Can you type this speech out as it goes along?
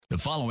The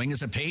following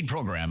is a paid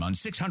program on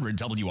 600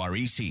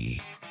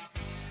 WREC.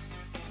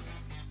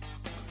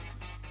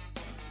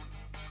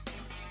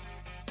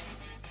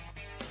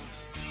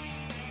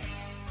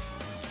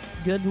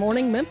 Good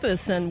morning,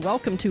 Memphis, and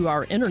welcome to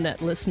our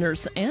internet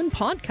listeners and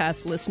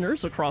podcast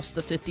listeners across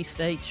the 50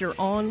 states. You're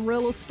on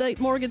Real Estate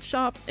Mortgage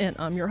Shop, and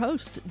I'm your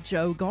host,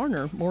 Joe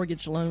Garner,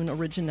 mortgage loan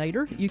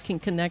originator. You can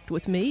connect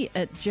with me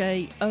at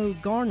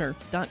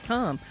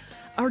jogarner.com.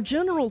 Our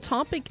general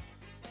topic,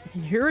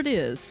 and here it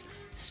is,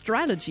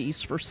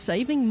 strategies for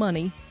saving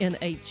money in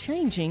a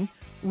changing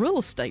real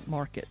estate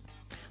market.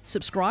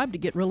 Subscribe to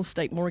get Real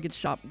Estate Mortgage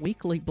Shop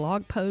weekly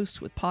blog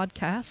posts with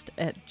podcast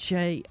at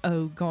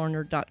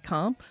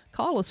jogarner.com.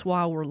 Call us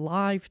while we're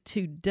live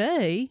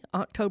today,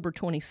 October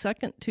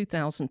 22nd,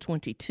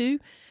 2022,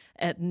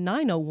 at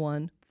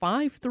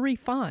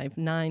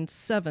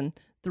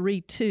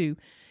 901-535-9732.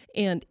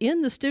 And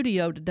in the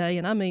studio today,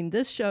 and I mean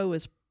this show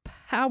is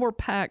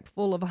power-packed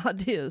full of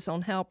ideas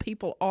on how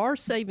people are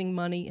saving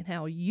money and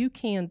how you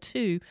can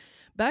too.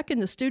 Back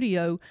in the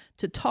studio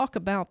to talk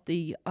about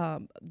the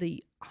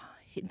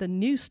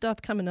new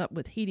stuff coming up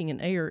with heating and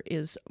air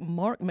is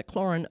Mark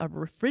McLaurin of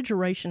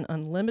Refrigeration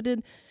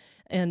Unlimited.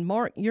 And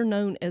Mark, you're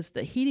known as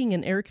the heating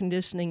and air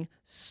conditioning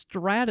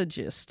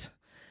strategist.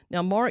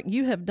 Now, Mark,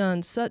 you have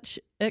done such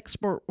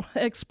expert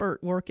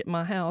work at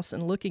my house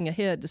and looking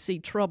ahead to see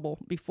trouble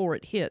before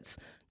it hits.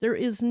 There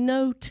is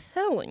no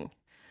telling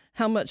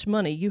how much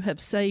money you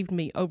have saved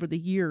me over the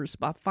years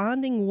by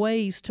finding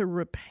ways to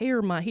repair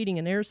my heating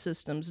and air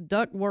systems,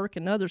 duct work,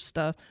 and other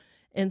stuff.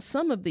 And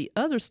some of the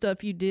other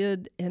stuff you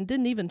did and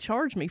didn't even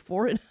charge me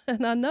for it.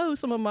 And I know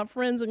some of my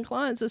friends and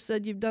clients have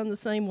said you've done the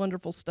same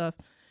wonderful stuff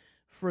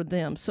for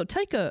them. So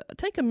take a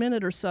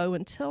minute or so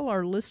and tell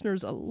our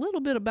listeners a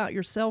little bit about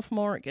yourself,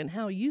 Mark, and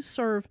how you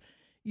serve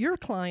your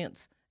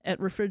clients at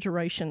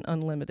Refrigeration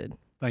Unlimited.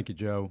 Thank you,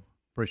 Joe.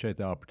 Appreciate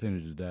the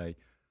opportunity today.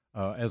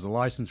 As a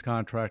licensed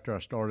contractor, I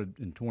started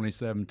in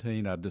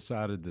 2017. I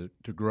decided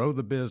to grow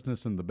the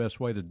business, and the best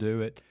way to do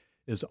it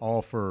is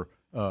offer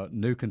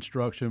new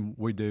construction.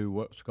 We do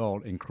what's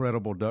called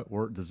incredible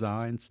ductwork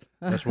designs.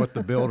 That's what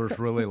the builders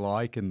really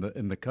like, and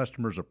the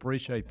customers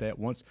appreciate that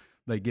once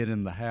they get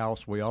in the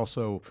house. We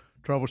also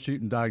troubleshoot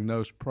and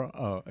diagnose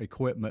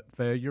equipment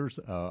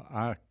failures.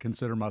 I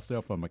consider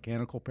myself a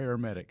mechanical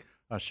paramedic.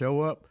 I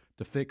show up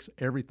to fix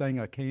everything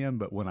I can,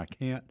 but when I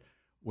can't,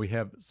 we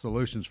have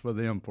solutions for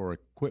them for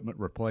equipment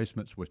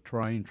replacements with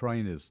Trane.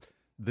 Trane is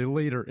the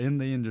leader in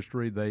the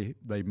industry. They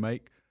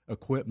make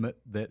equipment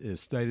that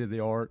is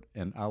state-of-the-art,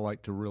 and I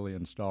like to really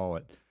install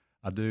it.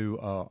 I do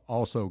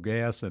also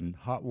gas and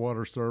hot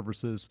water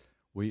services.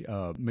 Me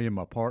and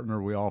my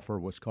partner, we offer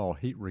what's called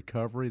heat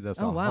recovery. That's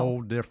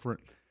whole different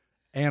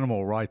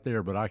animal right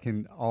there, but I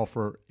can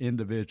offer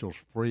individuals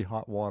free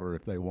hot water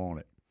if they want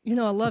it. You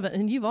know, I love it.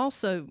 And you've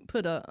also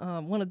put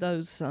one of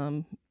those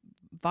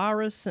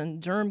virus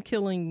and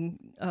germ-killing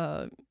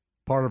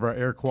part of our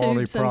air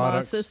quality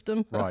products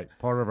system. Right.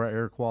 Part of our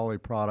air quality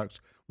products,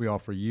 we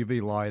offer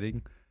UV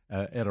lighting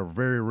at a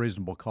very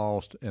reasonable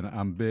cost, and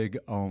I'm big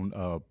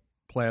on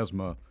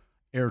plasma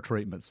air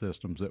treatment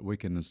systems that we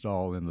can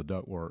install in the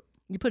ductwork.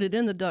 You put it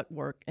in the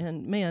ductwork,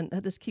 and man,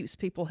 that just keeps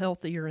people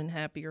healthier and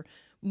happier.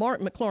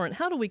 Mark McLaurin,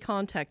 how do we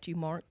contact you,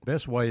 Mark?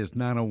 Best way is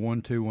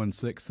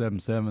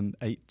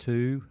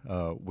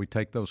 901-216-7782. We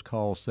take those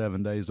calls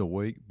 7 days a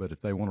week, but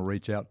if they want to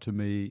reach out to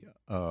me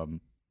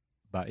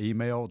by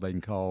email, they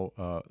can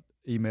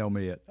email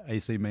me at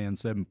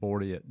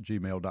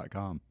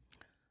acman740@gmail.com.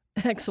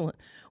 Excellent.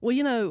 Well,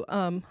 you know,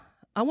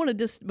 I want to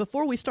just,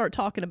 before we start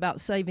talking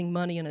about saving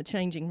money in a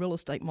changing real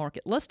estate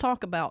market, let's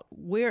talk about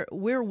where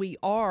we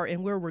are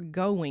and where we're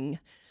going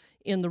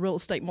in the real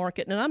estate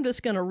market. And I'm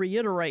just going to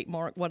reiterate,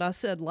 Mark, what I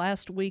said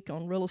last week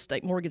on Real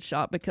Estate Mortgage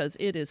Shop, because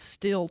it is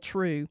still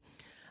true.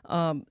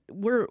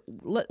 We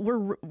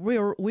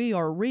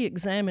are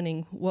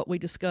re-examining what we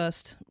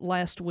discussed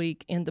last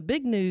week, and the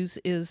big news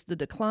is the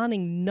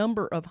declining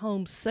number of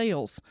home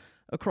sales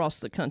across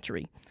the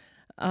country.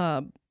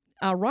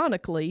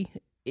 Ironically,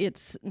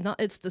 it's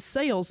the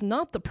sales,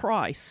 not the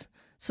price.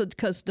 So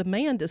because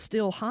demand is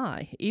still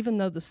high, even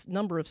though the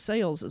number of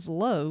sales is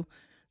low,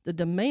 the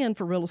demand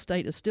for real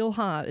estate is still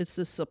high. It's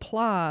the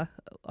supply,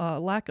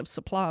 lack of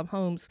supply of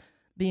homes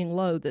being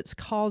low that's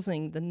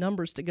causing the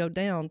numbers to go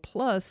down.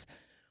 Plus,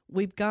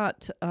 we've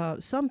got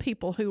some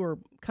people who are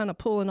kind of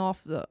pulling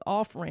off the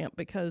off-ramp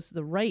because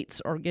the rates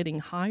are getting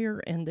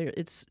higher and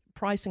it's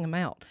pricing them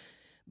out.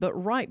 But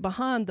right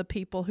behind the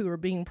people who are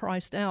being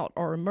priced out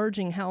are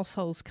emerging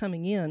households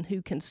coming in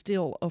who can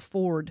still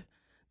afford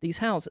these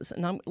houses.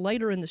 And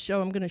later in the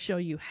show, I'm going to show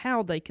you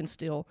how they can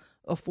still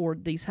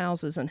afford these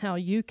houses and how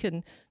you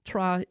can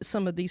try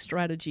some of these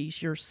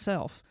strategies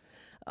yourself.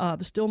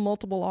 There's still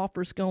multiple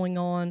offers going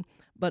on,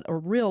 but a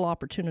real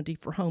opportunity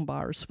for home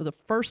buyers. For the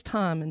first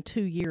time in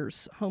 2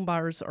 years, home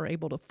buyers are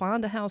able to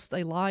find a house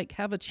they like,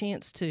 have a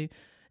chance to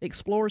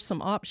explore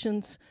some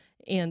options,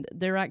 and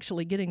they're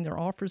actually getting their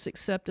offers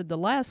accepted. The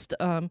last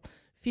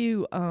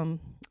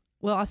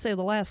the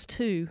last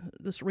two,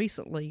 this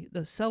recently,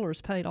 the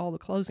sellers paid all the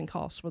closing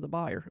costs for the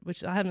buyer,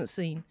 which I haven't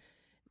seen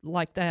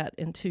like that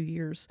in 2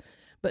 years.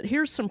 But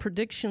here's some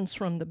predictions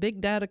from the big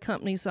data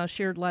companies I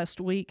shared last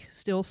week,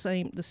 still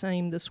the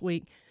same this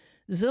week.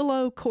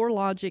 Zillow,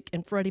 CoreLogic,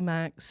 and Freddie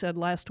Mac said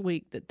last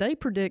week that they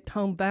predict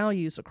home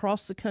values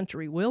across the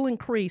country will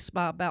increase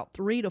by about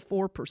 3 to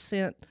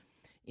 4%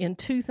 in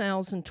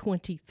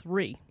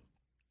 2023.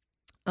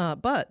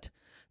 But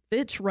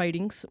Fitch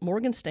Ratings,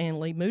 Morgan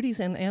Stanley, Moody's,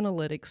 and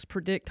Analytics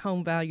predict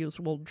home values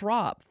will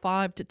drop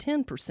 5 to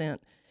 10%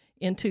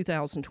 in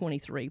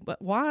 2023.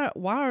 But why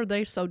are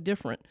they so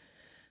different?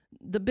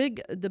 The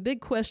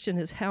big question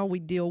is how we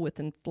deal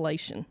with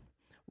inflation.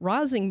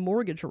 Rising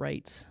mortgage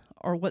rates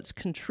are what's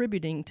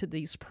contributing to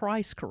these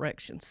price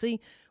corrections. See,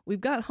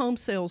 we've got home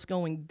sales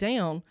going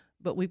down,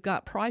 but we've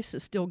got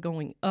prices still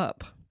going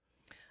up.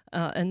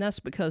 And that's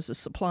because of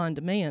supply and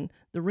demand.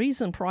 The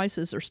reason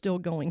prices are still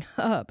going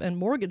up and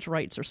mortgage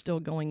rates are still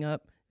going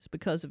up is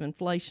because of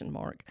inflation,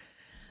 Mark.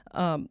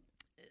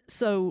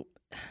 So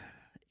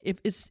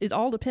it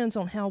all depends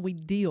on how we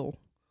deal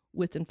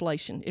with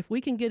inflation. If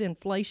we can get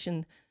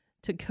inflation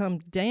to come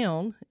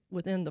down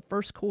within the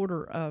first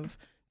quarter of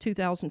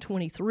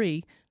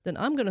 2023, then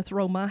I'm going to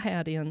throw my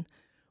hat in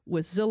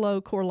with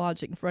Zillow,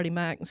 CoreLogic, and Freddie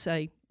Mac and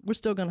say we're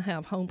still going to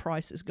have home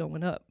prices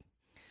going up.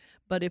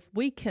 But if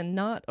we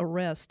cannot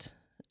arrest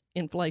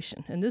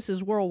inflation, and this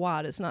is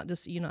worldwide, it's not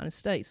just the United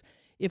States,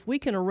 if we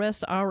can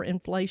arrest our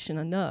inflation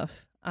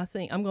enough, I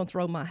think I'm going to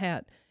throw my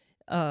hat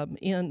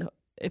in.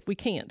 If we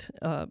can't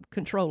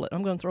control it,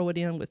 I'm going to throw it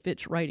in with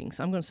Fitch Ratings.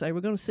 I'm going to say we're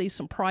going to see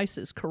some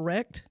prices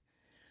correct.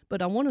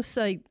 But I want to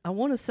say, and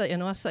when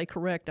I say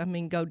correct, I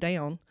mean go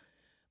down.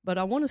 But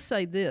I want to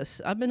say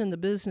this. I've been in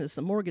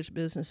the mortgage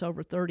business,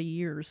 over 30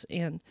 years,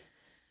 and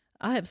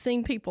I have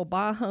seen people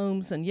buy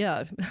homes, and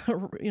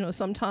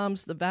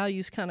sometimes the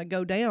values kind of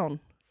go down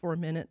for a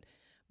minute,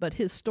 but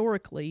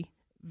historically,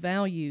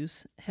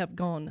 values have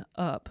gone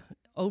up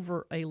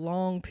over a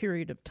long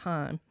period of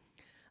time.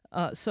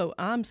 So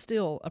I'm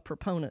still a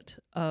proponent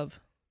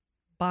of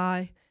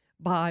buy.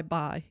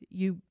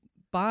 You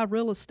buy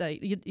real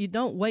estate. You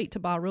don't wait to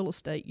buy real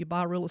estate. You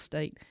buy real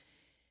estate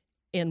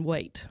and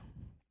wait.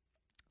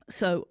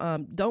 So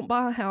don't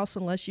buy a house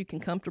unless you can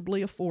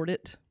comfortably afford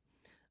it.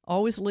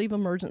 Always leave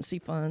emergency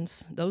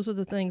funds. Those are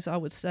the things I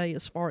would say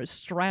as far as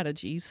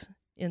strategies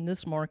in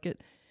this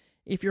market.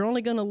 If you're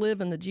only going to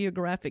live in the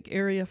geographic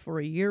area for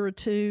a year or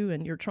two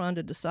and you're trying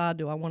to decide,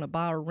 do I want to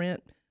buy or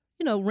rent?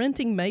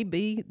 Renting may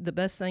be the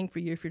best thing for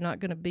you if you're not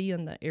going to be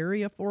in the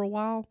area for a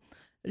while.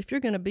 But if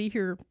you're going to be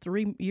here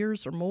 3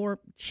 years or more,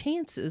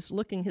 chances,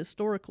 looking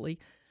historically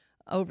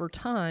over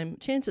time,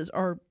 chances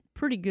are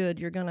pretty good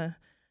your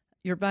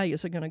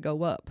values are going to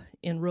go up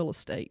in real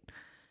estate.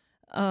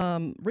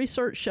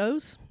 Research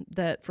shows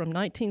that from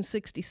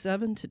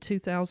 1967 to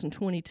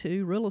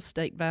 2022, real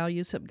estate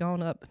values have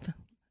gone up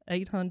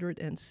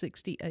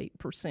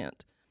 868%.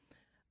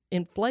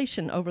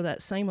 Inflation over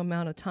that same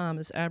amount of time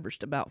has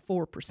averaged about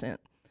 4%.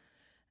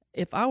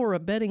 If I were a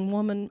betting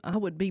woman, I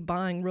would be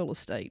buying real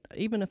estate.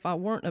 Even if I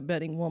weren't a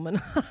betting woman,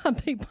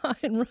 I'd be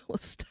buying real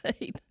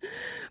estate.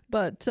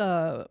 But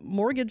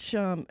mortgage,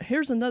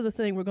 here's another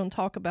thing we're going to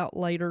talk about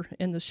later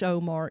in the show,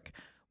 Mark.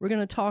 We're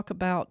going to talk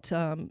about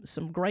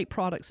some great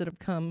products that have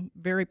come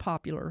very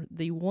popular.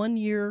 The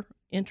 1-year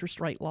interest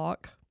rate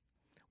lock,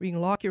 where you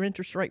can lock your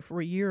interest rate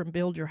for a year and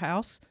build your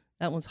house.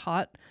 That one's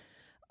hot.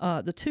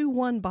 The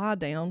 2-1 buy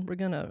down, we're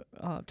going to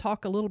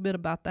talk a little bit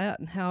about that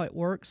and how it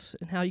works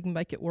and how you can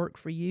make it work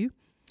for you.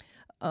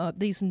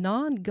 These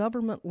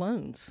non-government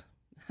loans,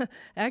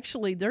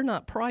 actually, they're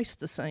not priced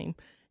the same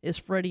as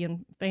Freddie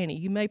and Fannie.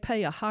 You may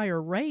pay a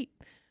higher rate,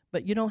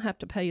 but you don't have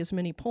to pay as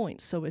many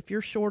points. So if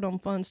you're short on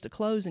funds to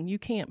close and you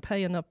can't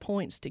pay enough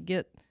points to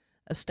get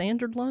a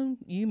standard loan,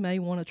 you may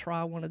want to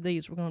try one of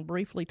these. We're going to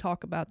briefly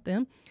talk about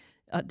them.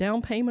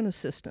 Down payment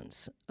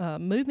assistance,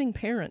 moving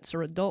parents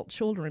or adult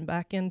children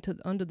back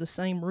under the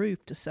same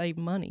roof to save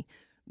money,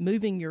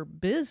 moving your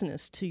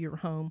business to your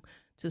home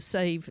to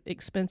save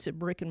expensive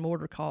brick and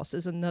mortar costs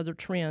is another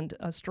trend,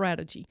 a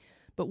strategy.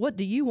 But what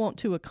do you want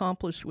to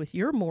accomplish with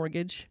your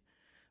mortgage?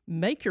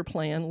 Make your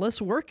plan.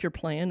 Let's work your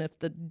plan. If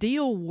the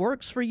deal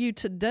works for you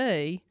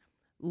today,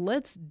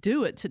 let's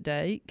do it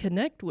today.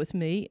 Connect with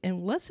me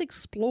and let's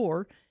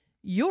explore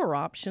your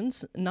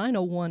options.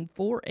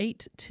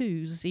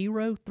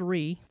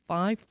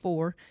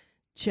 901-482-0354,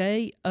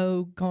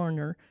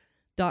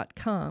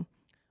 jogarner.com.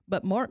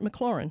 But Mark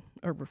McLaurin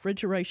of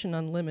Refrigeration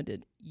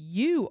Unlimited,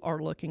 you are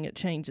looking at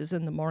changes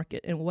in the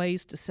market and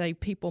ways to save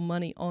people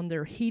money on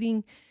their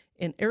heating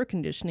and air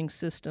conditioning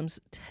systems.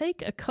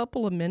 Take a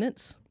couple of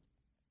minutes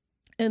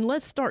and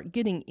let's start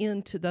getting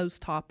into those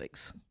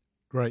topics.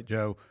 Great,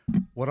 Joe.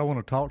 What I want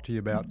to talk to you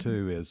about,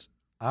 too, is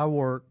I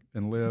work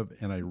and live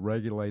in a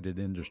regulated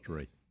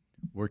industry.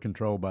 We're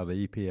controlled by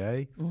the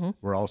EPA. Mm-hmm.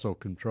 We're also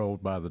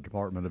controlled by the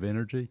Department of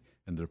Energy,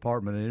 and the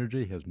Department of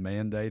Energy has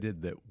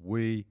mandated that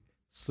we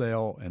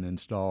sell and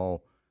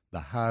install the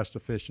highest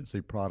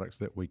efficiency products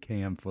that we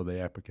can for the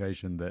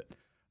application that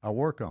I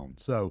work on.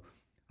 So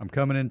I'm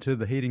coming into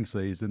the heating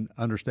season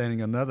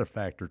understanding another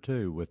factor,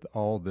 too, with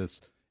all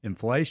this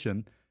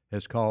inflation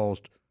has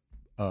caused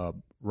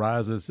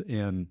rises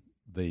in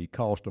the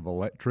cost of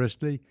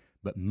electricity,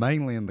 but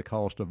mainly in the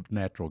cost of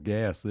natural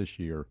gas this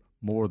year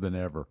more than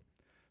ever.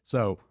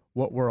 So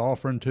what we're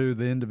offering to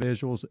the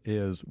individuals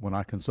is when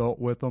I consult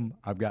with them,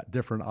 I've got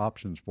different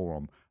options for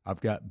them.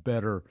 I've got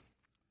better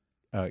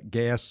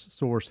gas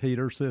source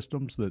heater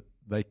systems that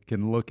they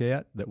can look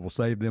at that will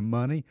save them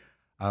money.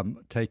 I'm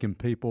taking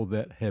people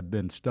that have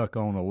been stuck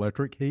on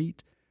electric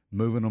heat,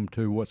 moving them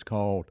to what's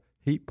called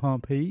heat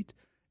pump heat,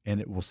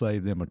 and it will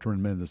save them a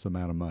tremendous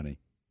amount of money.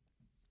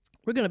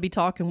 We're going to be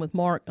talking with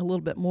Mark a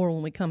little bit more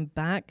when we come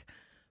back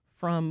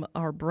from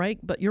our break,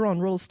 but you're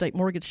on Real Estate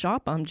Mortgage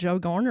Shop. I'm Joe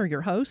Garner,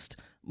 your host,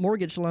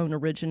 mortgage loan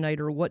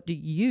originator. What do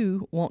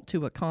you want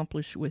to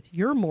accomplish with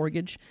your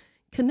mortgage?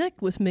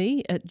 Connect with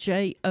me at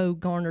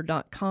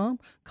jogarner.com.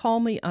 Call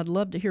me. I'd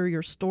love to hear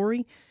your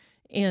story.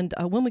 And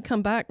when we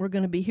come back, we're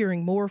going to be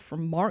hearing more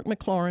from Mark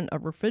McLaurin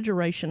of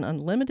Refrigeration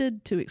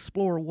Unlimited to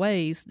explore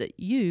ways that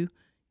you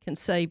can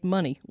save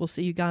money. We'll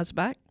see you guys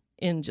back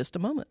in just a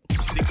moment.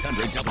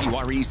 600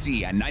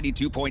 WREC and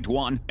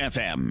 92.1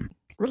 FM.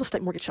 Real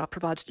Estate Mortgage Shop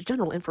provides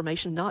general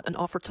information, not an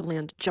offer to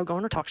lend. Joe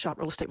Garner, Talk Shop.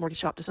 Real Estate Mortgage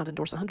Shop does not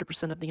endorse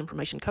 100% of the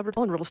information covered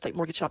on Real Estate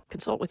Mortgage Shop.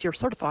 Consult with your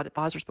certified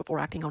advisors before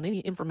acting on any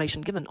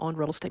information given on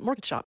Real Estate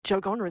Mortgage Shop. Joe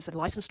Garner is a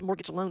licensed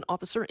mortgage loan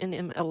officer,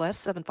 NMLS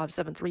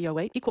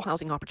 757308, Equal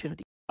Housing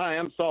Opportunity. Hi,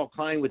 I'm Saul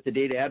Klein with the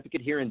Data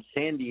Advocate here in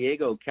San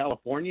Diego,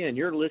 California, and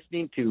you're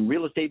listening to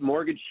Real Estate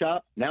Mortgage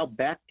Shop. Now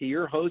back to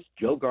your host,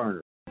 Joe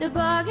Garner. The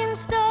bargain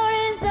store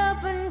is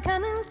open,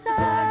 come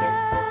inside.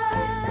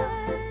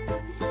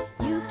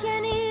 You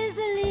can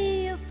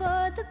easily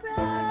afford the price.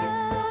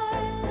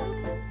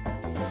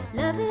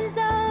 Love is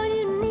all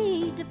you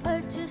need to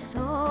purchase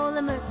all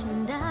the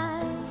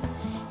merchandise,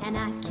 and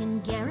I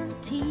can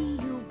guarantee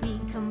you'll be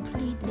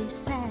completely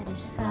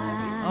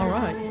satisfied. All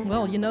right.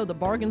 Well, you know, the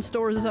bargain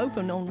store is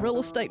open on Real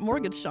Estate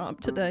Mortgage Shop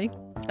today.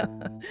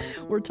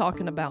 We're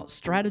talking about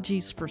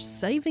strategies for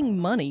saving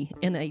money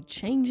in a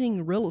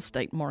changing real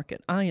estate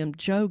market. I am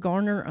Joe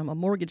Garner. I'm a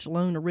mortgage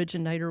loan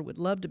originator. Would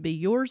love to be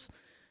yours.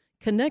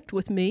 Connect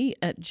with me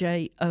at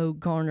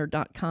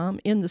jogarner.com.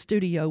 In the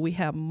studio, we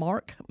have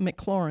Mark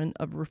McLaurin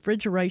of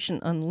Refrigeration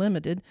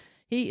Unlimited.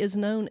 He is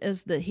known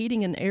as the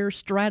heating and air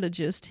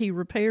strategist. He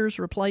repairs,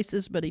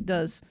 replaces, but he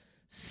does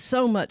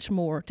so much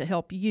more to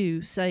help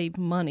you save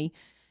money.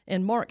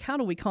 And Mark, how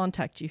do we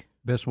contact you?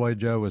 Best way,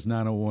 Joe, is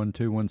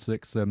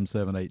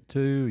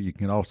 901-216-7782. You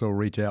can also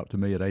reach out to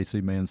me at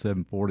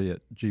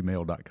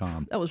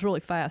acman740@gmail.com. That was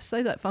really fast.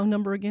 Say that phone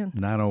number again.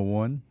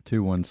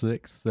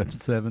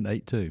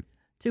 901-216-7782.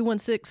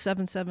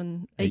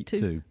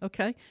 216-7782.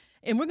 Okay.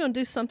 And we're going to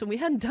do something we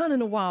hadn't done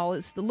in a while.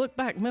 It's the Look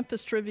Back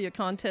Memphis Trivia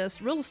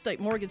Contest. Real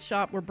Estate Mortgage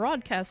Shop. We're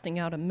broadcasting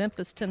out of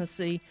Memphis,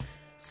 Tennessee.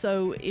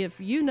 So if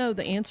you know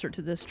the answer to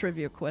this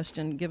trivia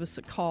question, give us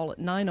a call at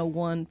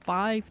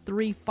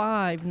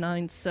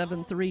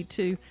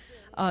 901-535-9732.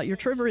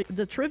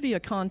 The trivia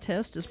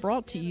contest is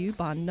brought to you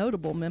by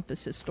notable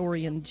Memphis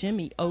historian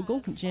Jimmy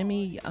Ogle.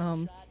 Jimmy,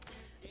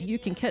 you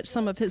can catch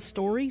some of his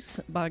stories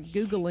by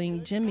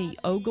Googling Jimmy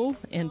Ogle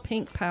and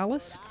Pink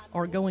Palace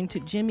or going to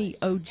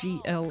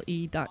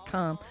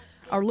jimmyogle.com.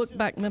 Our Look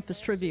Back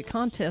Memphis Trivia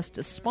Contest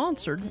is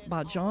sponsored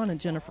by John and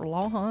Jennifer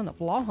Lawhon of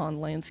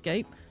Lawhon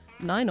Landscape.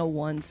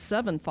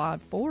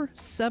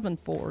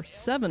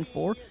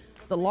 901-754-7474.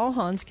 The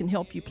Lawhons can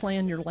help you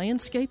plan your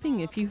landscaping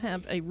if you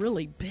have a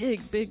really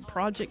big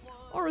project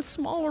or a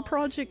smaller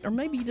project, or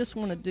maybe you just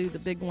want to do the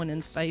big one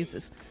in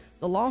phases.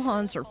 The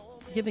Lawhons are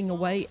giving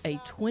away a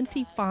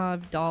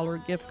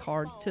 $25 gift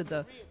card to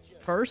the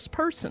first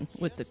person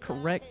with the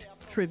correct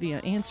trivia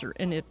answer.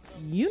 And if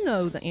you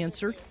know the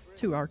answer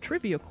to our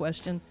trivia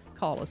question,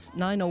 call us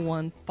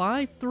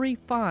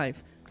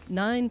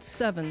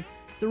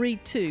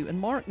 901-535-9732. And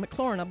Mark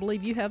McLaurin, I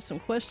believe you have some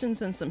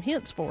questions and some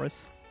hints for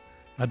us.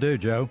 I do,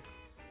 Joe.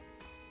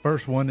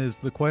 First one is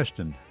the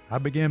question. I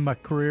began my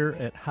career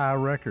at High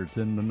Records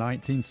in the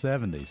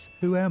 1970s.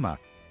 Who am I?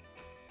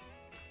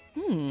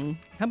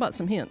 How about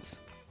some hints?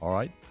 All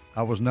right.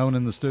 I was known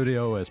in the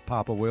studio as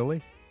Papa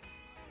Willie.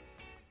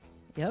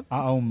 Yep.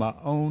 I own my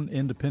own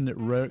independent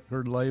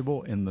record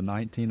label in the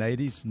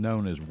 1980s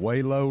known as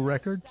Waylow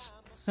Records.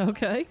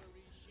 Okay.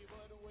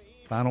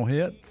 Final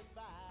hit.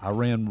 I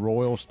ran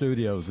Royal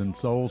Studios in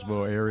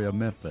Soulsville area,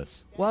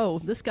 Memphis. Whoa,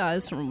 this guy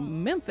is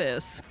from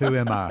Memphis. Who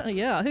am I?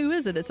 Yeah, who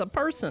is it? It's a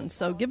person.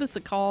 So give us a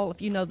call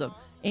if you know the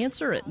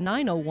answer at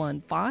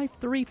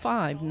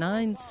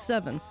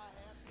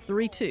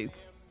 901-535-9732.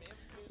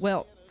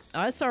 Well,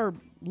 that's our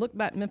Look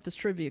Back Memphis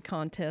Trivia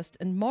Contest.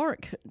 And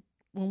Mark,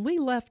 when we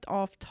left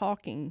off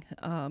talking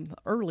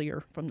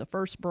earlier from the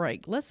first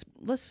break, let's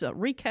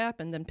recap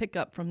and then pick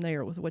up from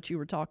there with what you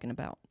were talking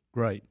about.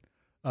 Great.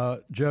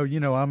 Joe, you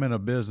know, I'm in a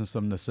business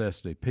of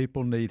necessity.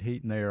 People need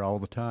heat and air all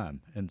the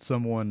time, and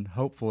someone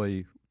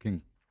hopefully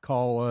can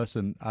call us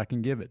and I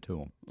can give it to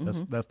them.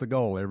 Mm-hmm. That's the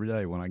goal every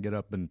day when I get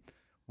up and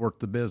work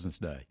the business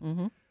day.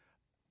 Mm-hmm.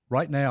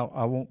 Right now,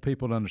 I want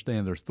people to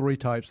understand there's three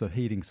types of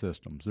heating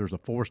systems. There's a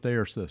forced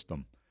air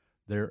system.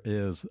 There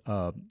is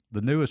the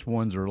newest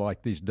ones are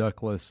like these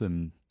ductless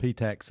and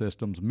PTAC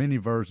systems, many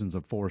versions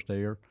of forced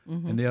air,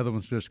 and the other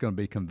one's just going to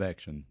be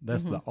convection.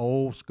 That's the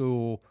old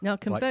school. Now,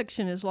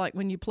 convection is like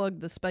when you plug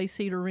the space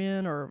heater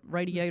in or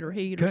radiator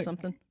heat or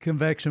something.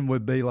 Convection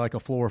would be like a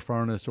floor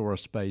furnace or a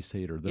space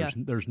heater.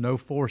 There's no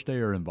forced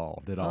air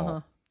involved at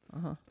all.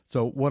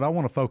 So what I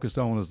want to focus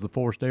on is the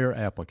forced air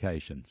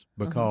applications,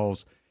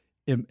 because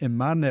in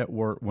my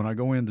network, when I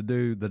go in to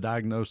do the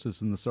diagnosis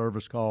and the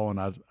service call and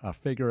I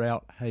figure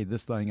out, hey,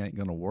 this thing ain't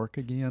going to work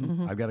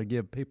again, I've got to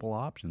give people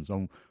options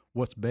on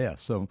what's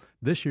best. So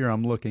this year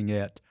I'm looking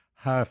at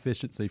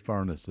high-efficiency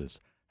furnaces,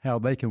 how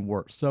they can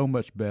work so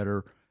much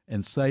better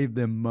and save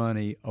them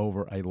money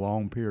over a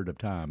long period of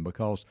time,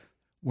 because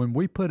when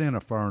we put in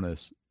a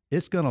furnace,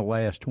 it's going to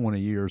last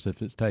 20 years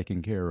if it's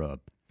taken care of.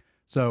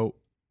 So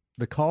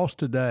the cost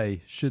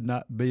today should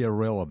not be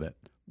irrelevant.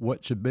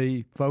 What should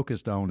be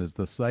focused on is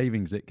the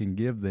savings it can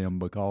give them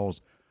because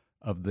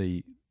of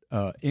the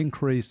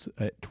increase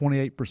at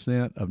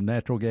 28% of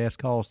natural gas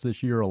costs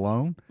this year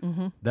alone.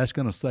 That's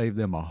going to save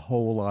them a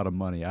whole lot of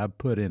money. I've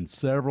put in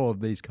several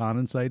of these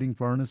condensating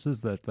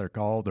furnaces that they're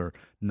called. They're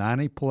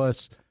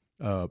 90+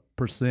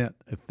 percent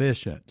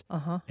efficient,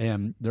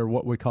 and they're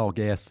what we call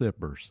gas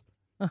sippers.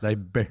 They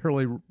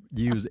barely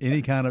use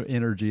any kind of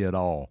energy at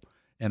all.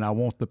 And I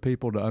want the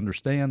people to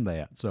understand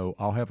that. So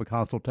I'll have a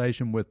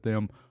consultation with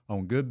them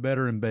on good,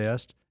 better, and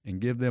best and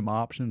give them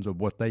options of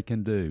what they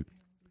can do.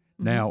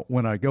 Now,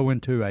 when I go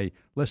into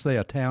let's say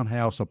a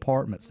townhouse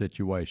apartment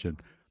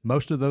situation,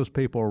 most of those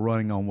people are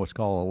running on what's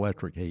called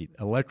electric heat.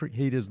 Electric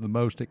heat is the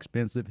most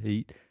expensive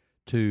heat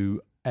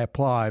to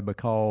apply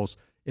because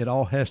it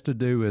all has to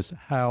do is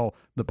how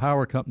the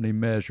power company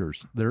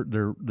measures. They're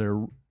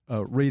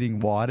reading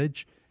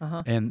wattage,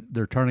 and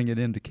they're turning it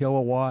into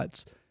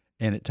kilowatts.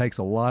 And it takes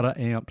a lot of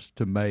amps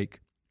to make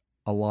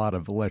a lot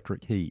of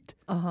electric heat.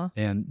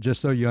 And just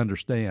so you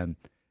understand,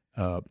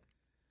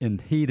 in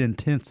heat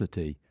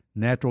intensity,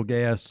 natural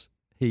gas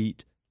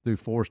heat through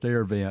forced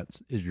air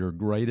vents is your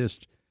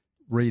greatest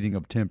reading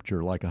of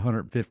temperature, like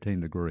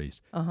 115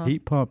 degrees.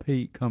 Heat pump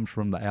heat comes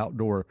from the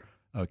outdoor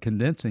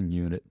condensing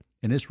unit,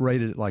 and it's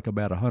rated at like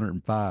about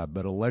 105.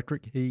 But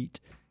electric heat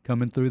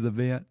coming through the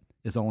vent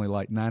is only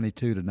like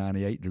 92 to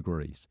 98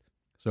 degrees.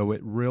 So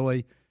it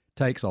really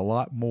takes a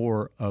lot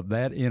more of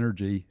that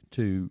energy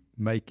to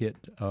make it,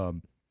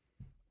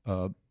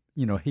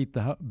 heat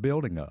the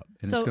building up,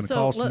 and it's going to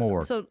cost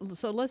more. So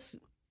let's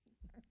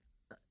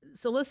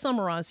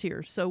summarize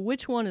here. So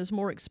which one is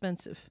more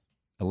expensive?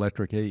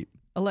 Electric heat.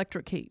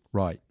 Electric heat.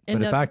 Right.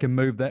 But if I can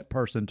move that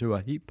person to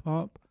a heat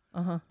pump,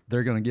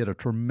 they're going to get a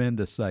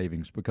tremendous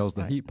savings because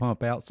the heat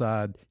pump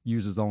outside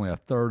uses only a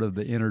third of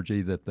the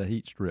energy that the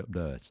heat strip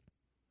does.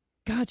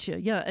 Gotcha.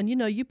 Yeah, and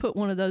you put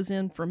one of those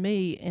in for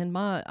me, and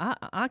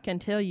I can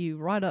tell you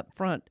right up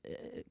front,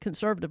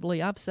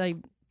 conservatively, I've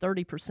saved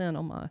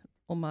 30%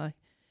 on my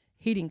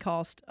heating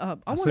cost.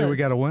 I see we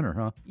got a winner,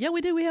 huh? Yeah,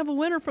 we do. We have a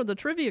winner for the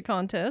trivia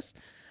contest,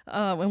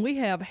 and we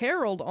have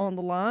Harold on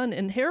the line.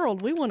 And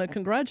Harold, we want to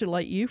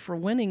congratulate you for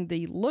winning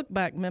the Look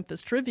Back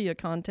Memphis Trivia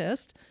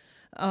Contest.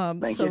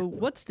 Thank you.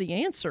 What's the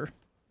answer?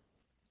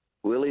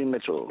 Willie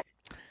Mitchell.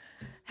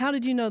 How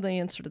did you know the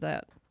answer to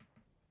that?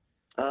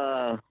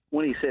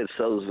 When he said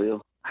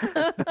Soesville.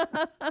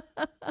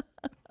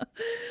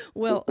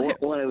 Well,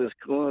 one of his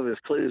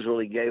clues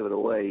really gave it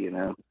away,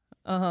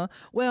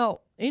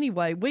 Well,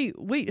 anyway,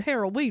 we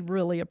Harold, we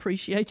really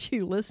appreciate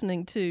you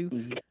listening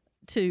to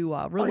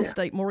Real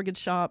Estate Mortgage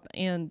Shop,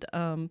 and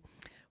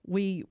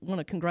we want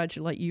to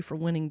congratulate you for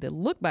winning the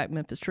Look Back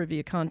Memphis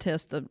Trivia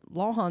Contest. The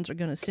Lawhons are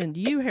going to send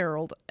you,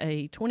 Harold,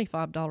 a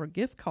 $25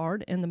 gift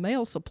card in the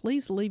mail, so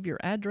please leave your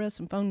address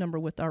and phone number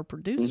with our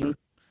producer.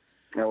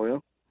 I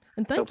will.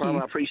 And thank no problem.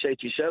 you. I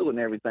appreciate your show and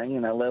everything,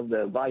 and I love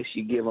the advice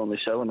you give on the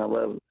show, and I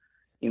love,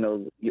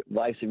 the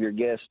advice of your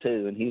guests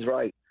too. And he's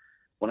right.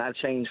 When I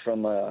changed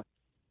from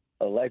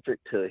electric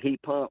to heat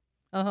pump,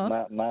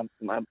 I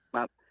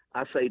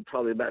saved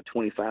probably about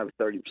 25 to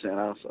 30%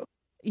 also.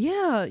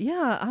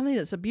 Yeah. I mean,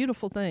 it's a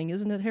beautiful thing,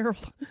 isn't it,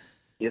 Harold?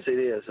 Yes, it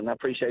is, and I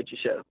appreciate your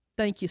show.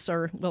 Thank you,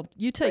 sir. Well,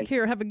 you take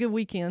care. Have a good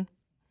weekend.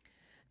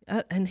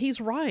 And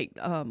he's right,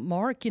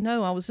 Mark.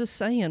 I was just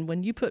saying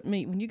when you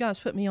guys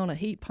put me on a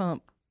heat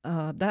pump,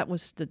 that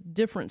was the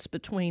difference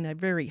between a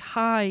very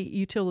high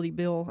utility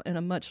bill and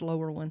a much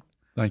lower one.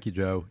 Thank you,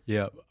 Joe.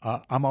 Yeah,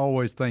 I'm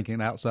always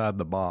thinking outside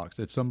the box.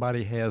 If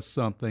somebody has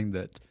something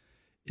that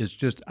is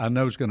just, I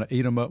know is going to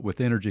eat them up with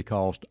energy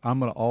cost, I'm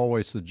going to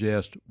always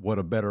suggest what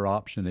a better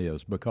option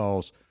is,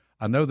 because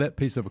I know that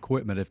piece of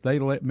equipment, if they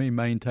let me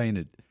maintain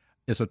it,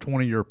 it's a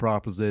 20-year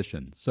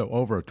proposition. So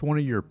over a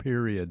 20-year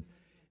period,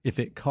 if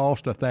it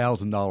cost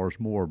 $1,000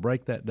 more,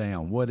 break that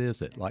down. What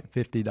is it, like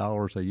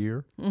 $50 a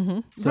year?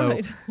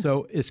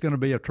 So it's going to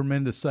be a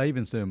tremendous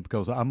savings to them,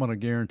 because I'm going to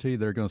guarantee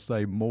they're going to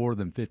save more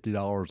than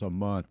 $50 a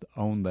month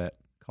on that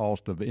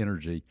cost of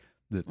energy.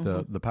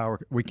 That the power,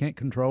 we can't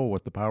control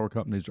what the power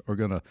companies are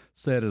going to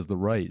set as the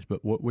rates,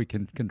 but what we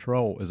can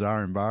control is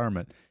our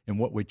environment and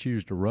what we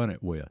choose to run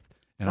it with.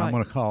 And I'm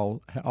going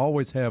to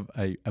always have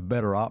a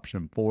better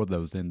option for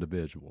those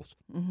individuals.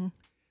 Mm-hmm.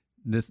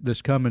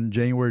 This coming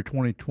January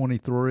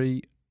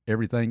 2023,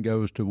 everything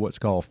goes to what's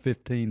called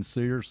 15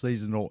 SEER,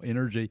 Seasonal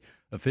Energy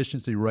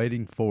Efficiency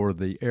Rating, for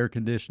the air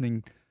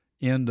conditioning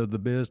end of the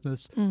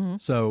business. Mm-hmm.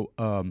 So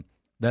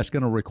that's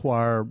going to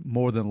require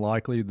more than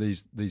likely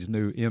these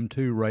new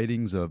M2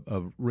 ratings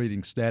of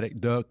reading static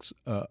ducts.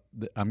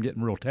 I'm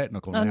getting real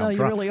technical now. I know you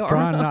really are.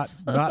 Trying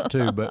not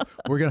to, but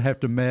we're going to have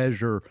to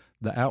measure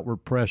the outward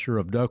pressure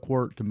of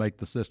ductwork to make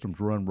the systems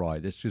run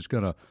right. It's just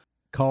going to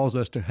cause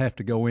us to have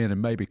to go in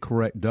and maybe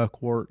correct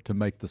ductwork to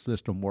make the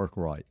system work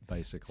right,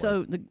 basically.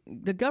 So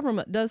the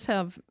government does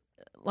have,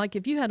 like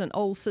if you had an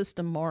old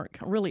system, Mark,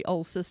 a really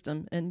old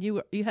system, and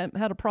you had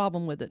a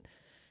problem with it,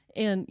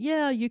 and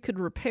yeah, you could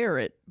repair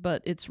it,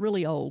 but it's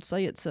really old.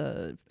 Say it's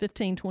a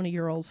 15,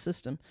 20-year-old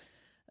system.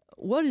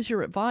 What is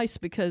your advice?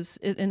 Because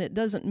it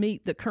doesn't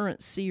meet the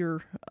current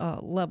SEER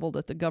level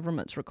that the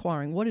government's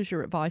requiring. What is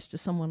your advice to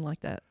someone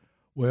like that?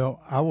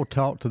 Well, I will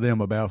talk to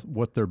them about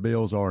what their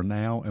bills are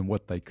now and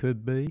what they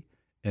could be,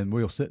 and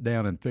we'll sit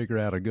down and figure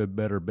out a good,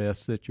 better,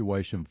 best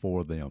situation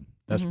for them.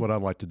 That's what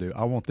I'd like to do.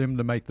 I want them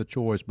to make the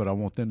choice, but I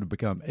want them to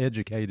become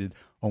educated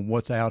on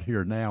what's out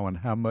here now and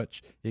how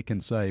much it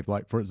can save.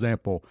 Like, for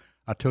example,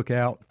 I took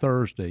out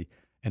Thursday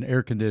an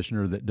air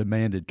conditioner that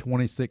demanded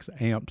 26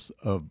 amps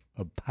of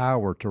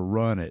power to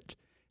run it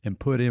and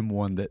put in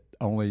one that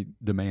only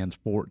demands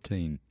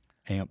 14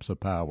 amps of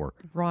power.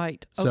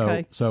 Right. So,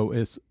 okay. So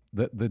it's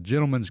the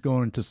gentleman's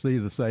going to see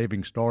the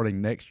savings starting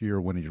next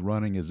year when he's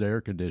running his air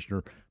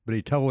conditioner, but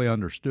he totally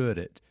understood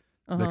it.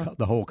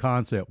 The whole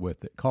concept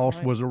with it.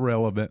 Cost was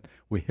irrelevant.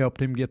 We helped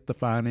him get the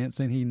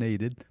financing he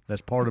needed.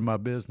 That's part of my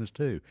business,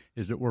 too,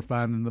 is that we're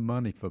finding the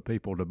money for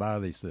people to buy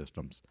these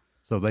systems.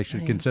 So they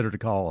should consider to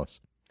call us.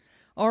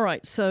 All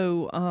right.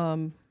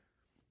 So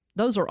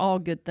those are all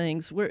good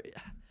things.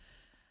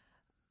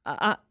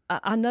 I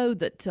know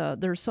that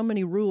there's so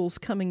many rules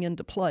coming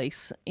into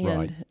place,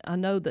 and I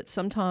know that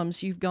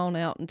sometimes you've gone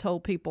out and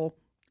told people,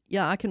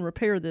 yeah, I can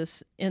repair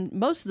this, and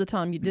most of the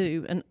time you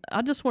do. And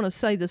I just want to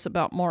say this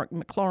about Mark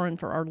McLaurin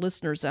for our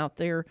listeners out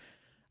there.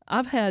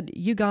 I've had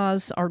you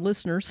guys, our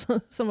listeners,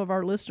 some of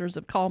our listeners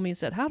have called me and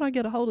said, how do I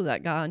get a hold of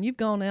that guy? And you've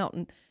gone out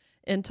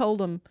and told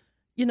them,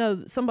 you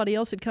know, somebody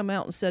else had come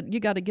out and said, you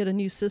got to get a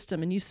new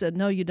system. And you said,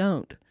 no, you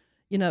don't.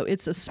 You know,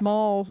 it's a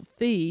small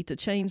fee to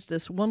change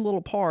this one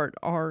little part,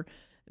 or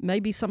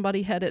maybe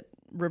somebody had it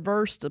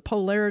reversed, the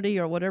polarity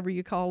or whatever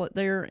you call it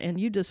there, and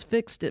you just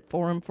fixed it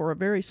for them for a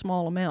very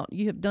small amount.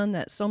 You have done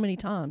that so many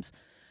times.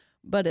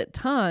 But at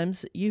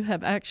times you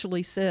have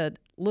actually said,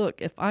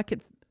 look, if I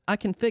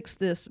can fix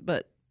this,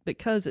 but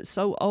because it's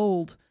so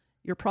old,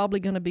 you're probably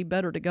going to be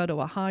better to go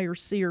to a higher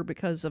SEER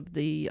because of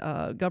the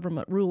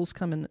government rules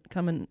coming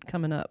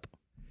up.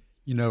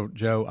 You know,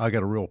 Joe, I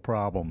got a real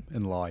problem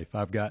in life.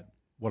 I've got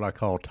what I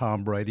call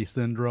Tom Brady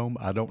syndrome.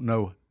 I don't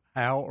know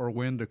how or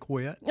when to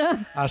quit.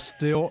 I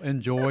still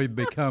enjoy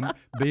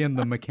being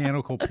the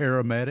mechanical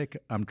paramedic.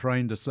 I'm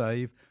trained to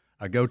save.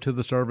 I go to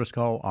the service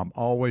call. I'm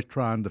always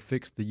trying to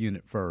fix the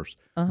unit first.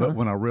 But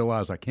when I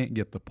realize I can't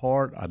get the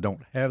part, I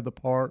don't have the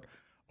part,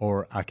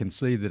 or I can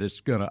see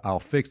that I'll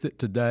fix it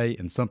today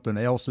and something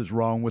else is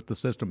wrong with the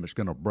system, it's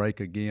going to break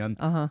again,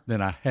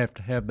 then I have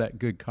to have that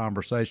good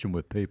conversation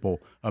with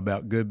people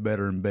about good,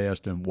 better, and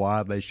best and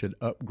why they should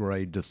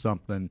upgrade to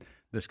something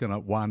that's going to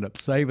wind up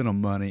saving them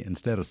money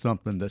instead of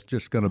something that's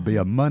just going to be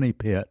a money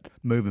pit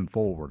moving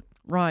forward.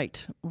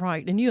 Right.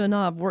 And you and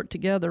I have worked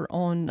together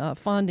on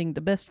finding the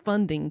best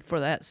funding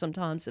for that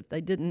sometimes if they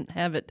didn't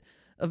have it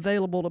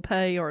available to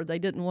pay or they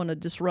didn't want to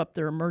disrupt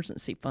their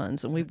emergency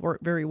funds, and we've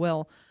worked very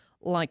well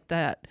like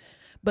that.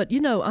 But,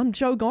 you know, I'm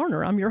Joe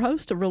Garner. I'm your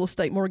host of Real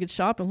Estate Mortgage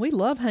Shop, and we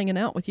love hanging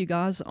out with you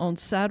guys on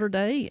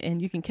Saturday. And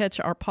you can catch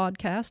our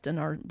podcast and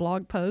our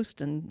blog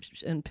post and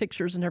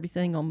pictures and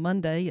everything on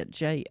Monday at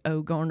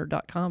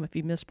jogarner.com if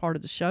you missed part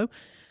of the show.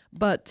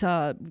 But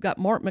we've got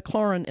Mark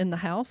McLaurin in the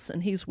house,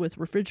 and he's with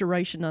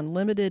Refrigeration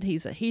Unlimited.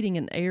 He's a heating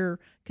and air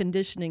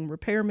conditioning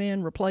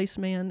repairman,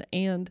 replaceman,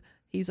 and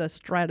he's a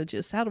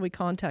strategist. How do we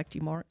contact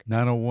you, Mark?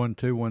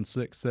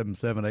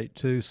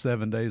 901-216-7782.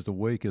 7 days a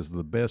week is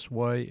the best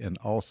way. And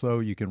also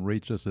you can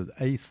reach us at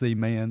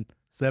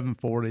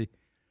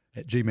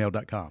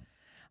acman740@gmail.com.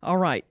 All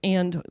right.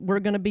 And we're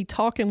going to be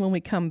talking when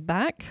we come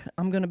back.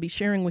 I'm going to be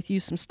sharing with you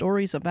some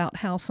stories about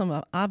how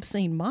I've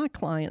seen my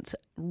clients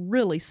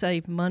really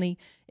save money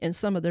in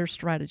some of their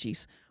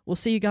strategies. We'll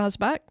see you guys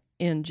back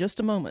in just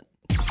a moment.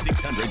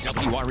 600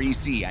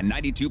 WREC and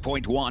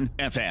 92.1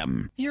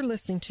 FM. You're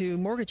listening to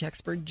mortgage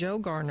expert Joe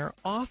Garner,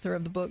 author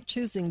of the book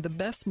Choosing the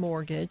Best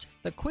Mortgage,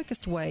 the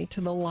Quickest Way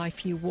to the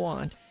Life You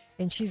Want.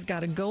 And she's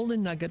got a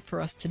golden nugget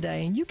for us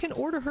today. And you can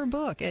order her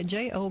book at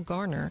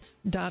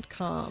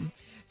jogarner.com.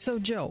 So,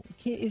 Joe,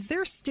 is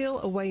there still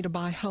a way to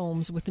buy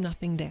homes with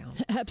nothing down?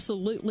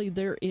 Absolutely,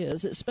 there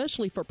is,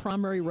 especially for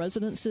primary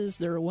residences.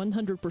 There are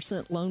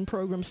 100% loan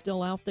programs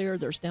still out there.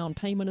 There's down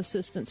payment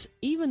assistance.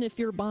 Even if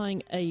you're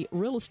buying a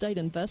real estate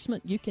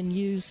investment, you can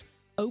use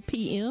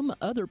OPM,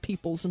 other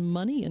people's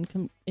money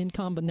in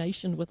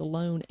combination with a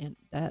loan, and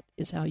that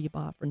is how you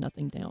buy for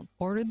nothing down.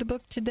 Order the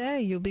book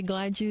today. You'll be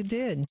glad you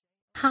did.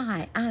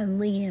 Hi, I'm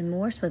Leanne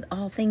Morse with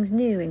All Things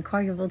New in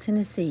Collierville,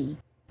 Tennessee.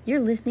 You're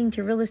listening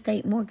to Real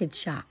Estate Mortgage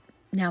Shop.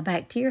 Now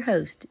back to your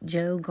host,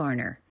 Joe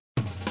Garner.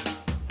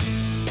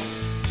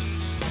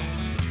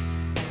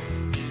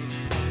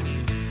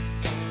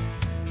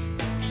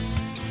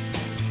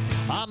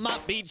 I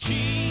might be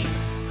cheap,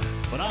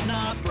 but I'm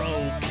not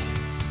broke.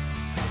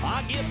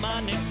 I get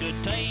my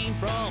nicotine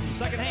from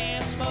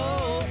secondhand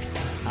smoke.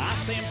 I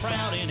stand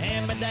proud in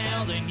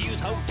hand-me-downs and use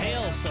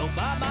hotel soap.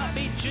 I might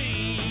be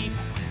cheap,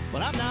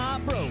 but I'm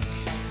not broke.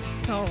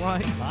 All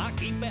right. I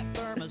keep that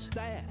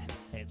thermostat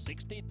at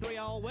 63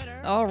 all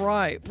winter. All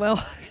right.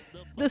 Well,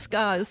 this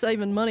guy is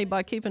saving money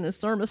by keeping his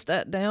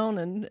thermostat down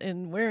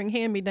and wearing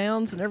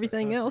hand-me-downs and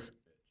everything else.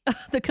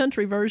 The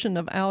country version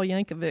of Al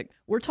Yankovic.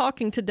 We're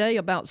talking today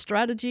about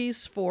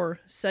strategies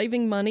for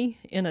saving money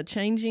in a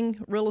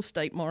changing real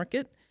estate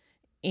market.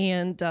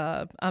 And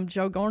I'm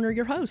Joe Garner,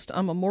 your host.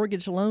 I'm a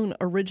mortgage loan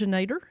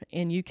originator,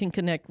 and you can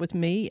connect with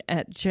me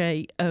at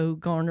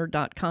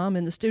jogarner.com.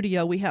 In the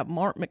studio, we have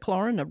Mark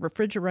McLaurin of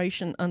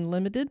Refrigeration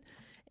Unlimited.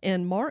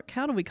 And Mark,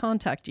 how do we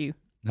contact you?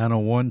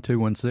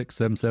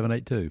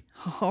 901-216-7782.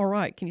 All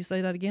right. Can you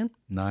say that again?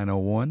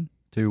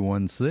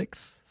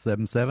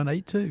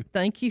 901-216-7782.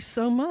 Thank you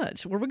so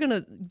much. Well, we're going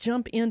to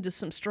jump into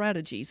some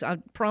strategies. I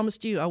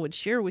promised you I would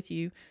share with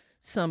you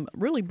some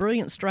really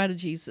brilliant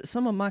strategies that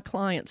some of my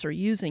clients are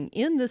using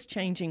in this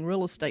changing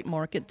real estate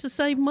market to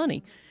save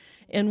money.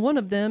 And one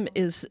of them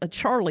is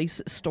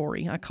Charlie's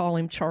story. I call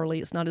him Charlie.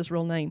 It's not his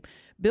real name.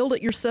 Build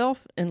it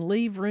yourself and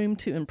leave room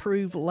to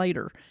improve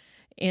later.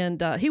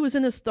 And he was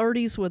in his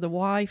 30s with a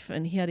wife,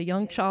 and he had a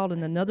young child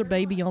and another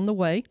baby on the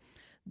way.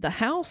 The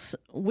house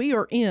we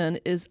are in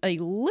is a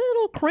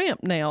little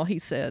cramped now, he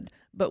said.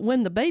 But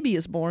when the baby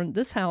is born,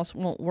 this house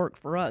won't work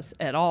for us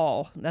at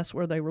all. That's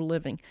where they were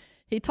living.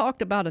 He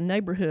talked about a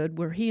neighborhood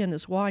where he and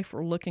his wife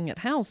were looking at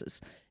houses.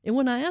 And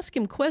when I asked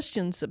him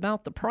questions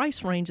about the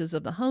price ranges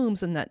of the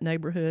homes in that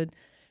neighborhood,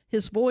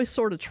 his voice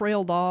sort of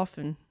trailed off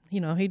and, he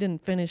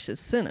didn't finish his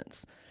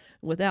sentence.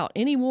 Without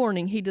any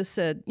warning, he just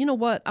said, you know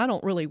what, I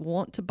don't really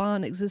want to buy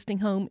an existing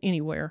home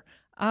anywhere.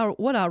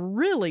 What I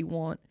really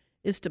want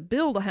is to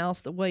build a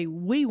house the way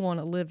we want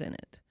to live in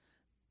it.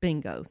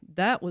 Bingo.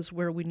 That was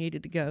where we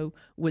needed to go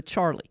with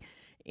Charlie.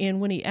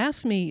 And when he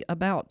asked me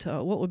about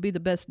what would be the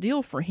best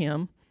deal for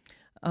him,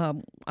 I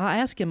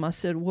asked him, I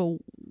said, well,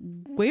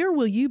 where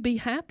will you be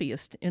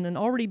happiest, in an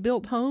already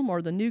built home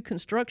or the new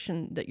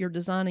construction that you're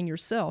designing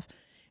yourself?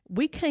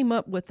 We came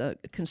up with a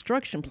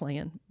construction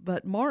plan,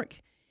 but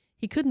Mark,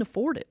 he couldn't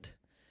afford it.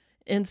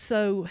 And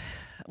so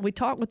we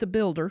talked with the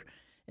builder,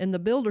 and the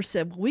builder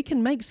said, well, we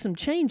can make some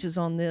changes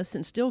on this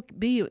and still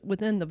be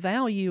within the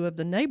value of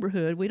the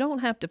neighborhood. We don't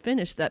have to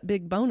finish that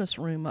big bonus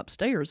room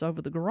upstairs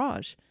over the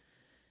garage.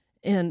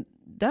 And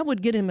that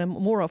would get him a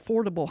more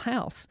affordable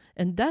house.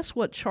 And that's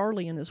what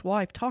Charlie and his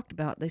wife talked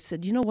about. They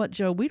said, you know what,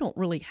 Joe, we don't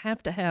really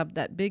have to have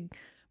that big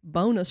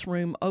bonus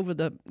room over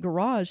the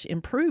garage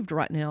improved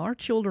right now. Our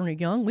children are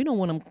young. We don't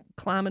want them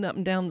climbing up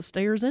and down the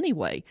stairs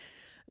anyway.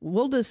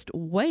 We'll just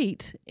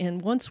wait,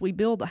 and once we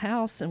build the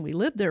house and we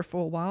live there for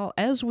a while,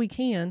 as we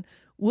can,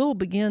 we'll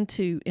begin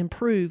to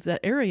improve that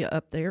area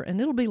up there, and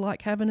it'll be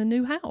like having a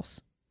new house.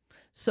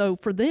 So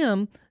for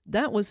them,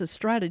 that was a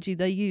strategy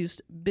they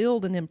used,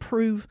 build and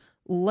improve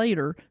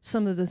later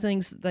some of the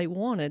things that they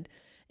wanted,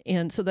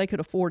 and so they could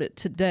afford it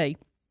today.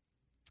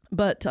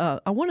 But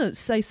I want to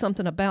say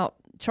something about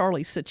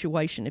Charlie's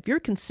situation. If you're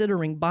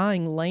considering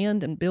buying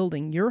land and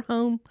building your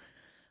home,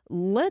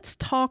 let's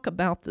talk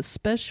about the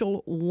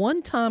special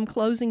one-time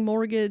closing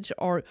mortgage,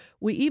 or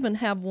we even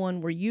have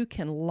one where you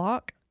can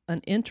lock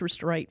an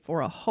interest rate for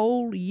a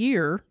whole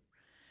year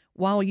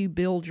while you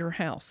build your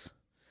house.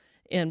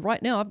 And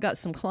right now, I've got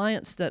some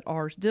clients that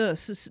are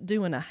just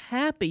doing a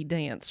happy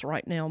dance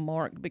right now,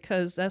 Mark,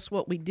 because that's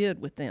what we did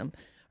with them.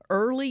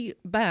 Early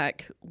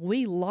back,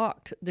 we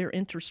locked their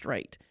interest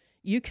rate.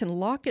 You can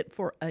lock it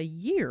for a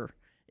year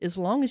as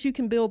long as you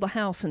can build the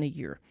house in a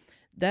year.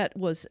 That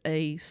was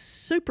a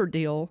super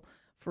deal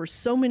for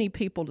so many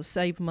people to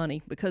save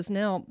money, because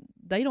now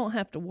they don't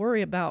have to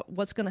worry about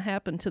what's going to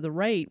happen to the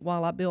rate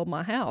while I build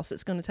my house.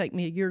 It's going to take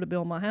me a year to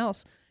build my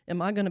house. Am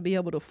I going to be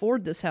able to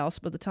afford this house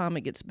by the time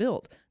it gets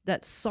built?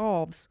 That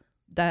solves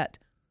that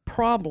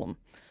problem.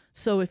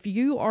 So if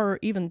you are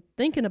even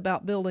thinking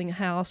about building a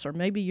house, or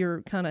maybe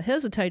you're kind of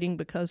hesitating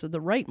because of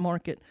the rate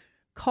market,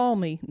 call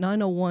me,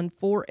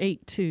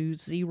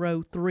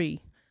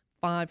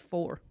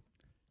 901-482-0354.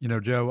 You know,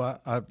 Joe,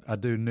 I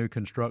do new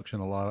construction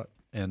a lot,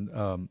 and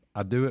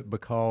I do it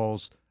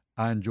because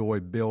I enjoy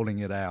building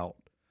it out.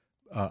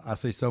 I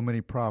see so many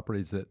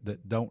properties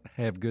that don't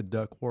have good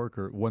ductwork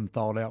or wasn't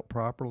thought out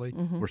properly.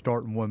 Mm-hmm. We're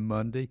starting one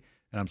Monday,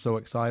 and I'm so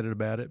excited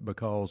about it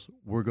because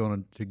we're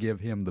going to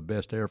give him the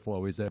best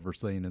airflow he's ever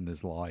seen in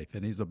his life,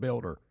 and he's a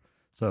builder.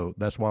 So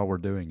that's why we're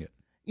doing it.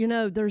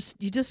 you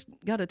just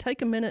got to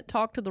take a minute,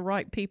 talk to the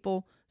right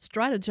people,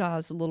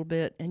 strategize a little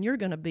bit, and you're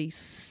going to be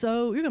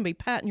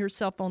patting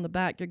yourself on the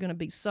back. You're going to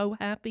be so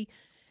happy.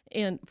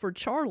 And for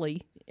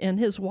Charlie and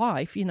his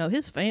wife,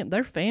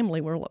 their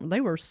family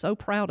were so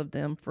proud of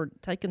them for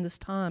taking this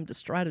time to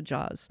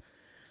strategize.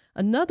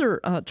 Another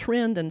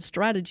trend and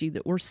strategy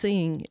that we're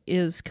seeing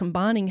is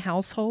combining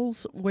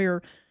households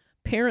where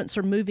parents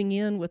are moving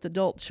in with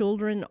adult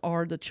children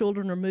or the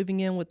children are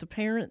moving in with the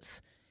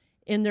parents,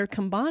 and they're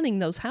combining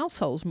those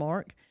households,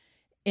 Mark.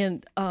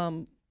 And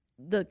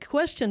the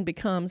question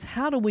becomes,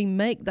 how do we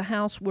make the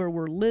house where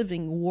we're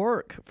living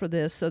work for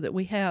this so that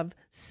we have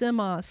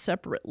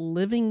semi-separate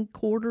living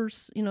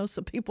quarters,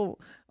 so people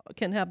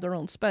can have their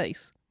own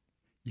space?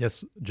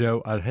 Yes,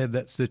 Joe, I had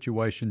that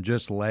situation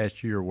just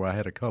last year where I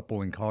had a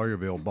couple in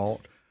Collierville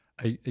bought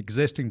an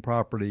existing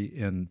property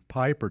in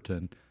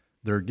Piperton.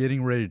 They're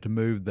getting ready to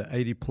move the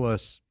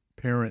 80-plus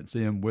parents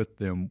in with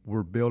them.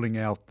 We're building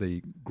out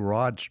the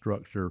garage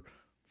structure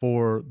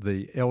for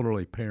the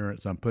elderly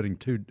parents. I'm putting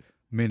two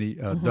mini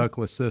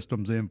ductless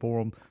systems in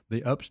for them.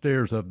 The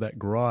upstairs of that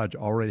garage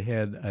already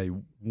had a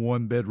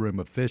one-bedroom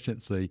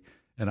efficiency,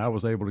 and I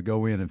was able to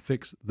go in and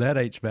fix that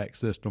HVAC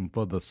system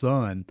for the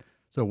son.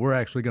 So we're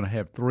actually going to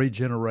have 3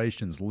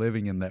 generations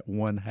living in that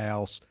one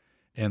house,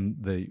 and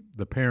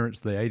the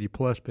parents, the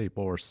 80-plus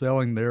people, are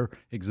selling their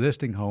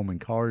existing home in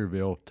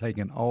Collierville,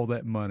 taking all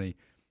that money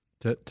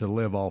to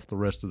live off the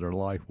rest of their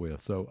life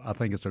with. So I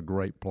think it's a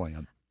great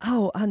plan.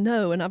 Oh, I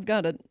know, and I've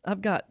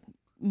got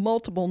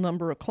multiple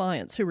number of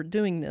clients who are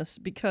doing this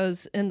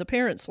and the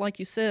parents, like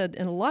you said,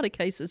 in a lot of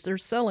cases, they're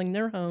selling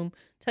their home,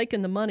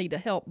 taking the money to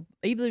help.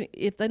 Even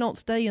if they don't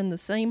stay in the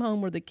same home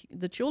where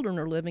the children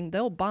are living,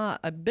 they'll buy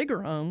a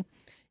bigger home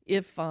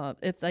if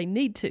they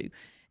need to.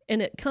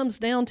 And it comes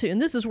down to,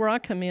 and this is where I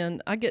come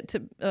in, I get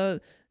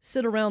to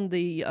sit around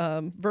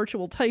the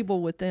virtual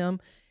table with them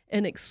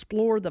and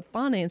explore the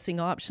financing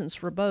options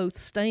for both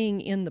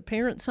staying in the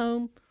parents'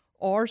 home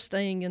or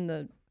staying in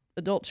the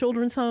adult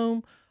children's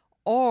home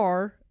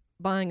or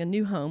buying a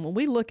new home. When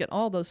we look at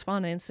all those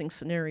financing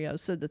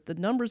scenarios so that the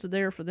numbers are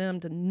there for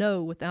them to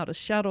know without a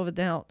shadow of a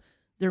doubt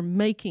they're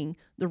making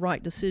the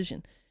right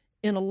decision.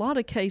 In a lot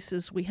of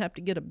cases, we have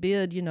to get a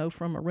bid,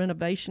 from a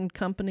renovation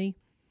company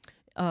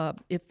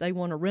if they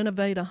want to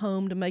renovate a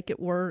home to make it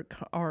work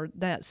or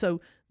that. So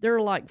there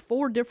are like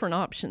 4 different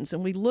options,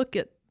 and we look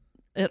at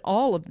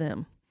all of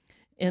them,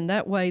 and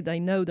that way they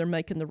know they're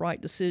making the right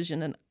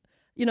decision. And,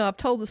 I've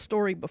told the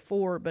story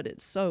before, but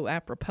it's so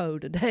apropos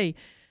today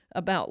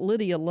about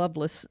Lydia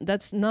Lovelace.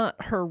 That's not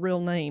her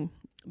real name,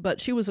 but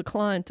she was a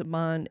client of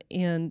mine,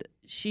 and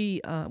she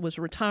was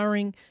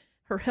retiring.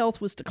 Her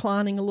health was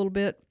declining a little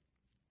bit,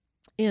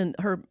 and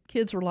her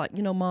kids were like,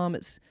 Mom,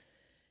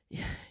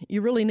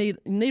 you really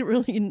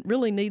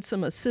need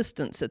some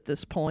assistance at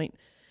this point.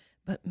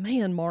 But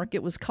man, Mark,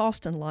 it was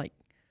costing like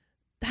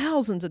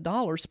thousands of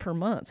dollars per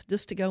month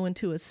just to go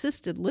into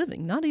assisted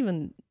living, not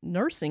even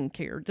nursing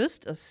care,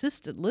 just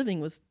assisted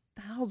living was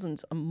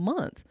thousands a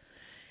month.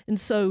 And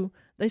so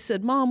they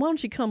said, Mom, why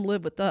don't you come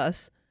live with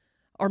us?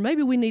 Or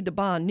maybe we need to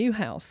buy a new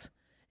house.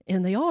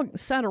 And they all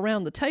sat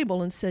around the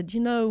table and said,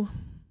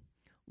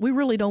 we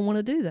really don't want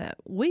to do that.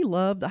 We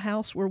love the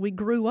house where we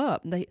grew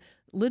up.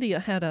 Lydia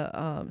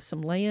had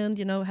some land,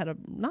 had a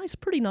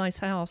pretty nice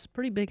house,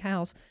 pretty big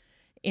house,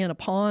 and a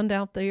pond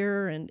out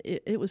there. And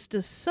it was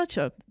just such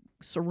a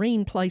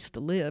serene place to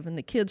live. And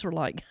the kids were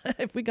like,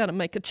 if we got to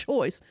make a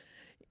choice,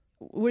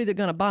 we're either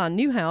going to buy a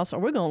new house or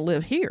we're going to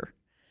live here.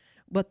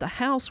 But the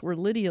house where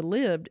Lydia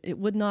lived, it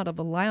would not have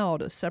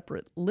allowed a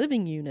separate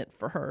living unit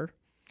for her.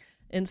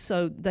 And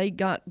so they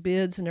got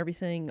bids and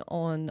everything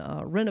on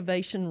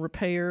renovation,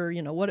 repair,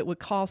 what it would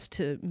cost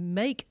to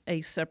make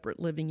a separate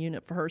living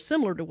unit for her,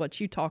 similar to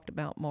what you talked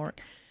about, Mark.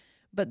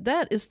 But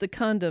that is the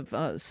kind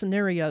of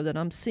scenario that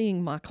I'm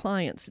seeing my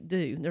clients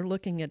do. They're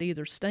looking at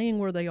either staying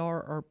where they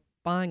are or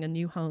buying a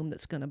new home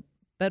that's going to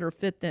better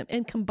fit them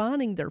and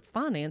combining their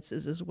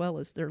finances as well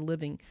as their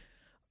living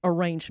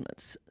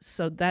arrangements.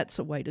 So that's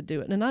a way to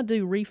do it. And I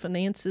do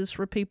refinances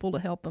for people to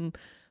help them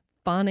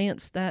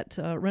finance that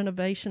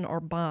renovation or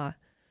buy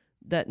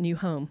that new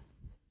home.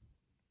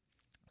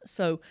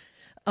 So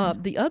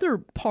the other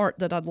part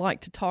that I'd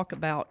like to talk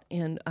about,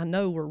 and I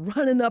know we're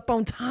running up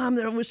on time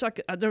there. I wish I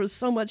could, there was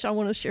so much I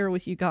want to share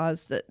with you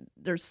guys, that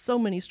there's so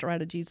many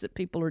strategies that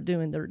people are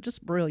doing that are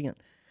just brilliant.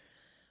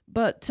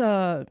 But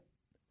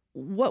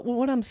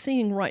what I'm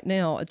seeing right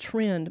now, a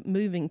trend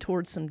moving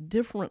towards some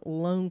different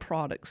loan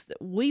products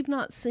that we've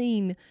not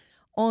seen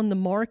on the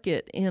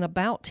market in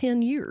about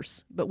 10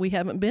 years, but we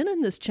haven't been in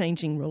this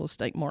changing real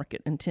estate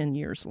market in 10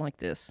 years like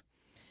this.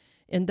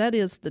 And that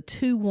is the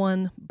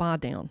 2-1 buy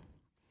down.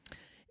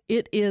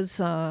 It is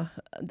the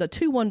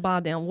 2-1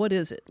 buy down. What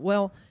is it?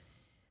 Well,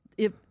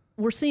 if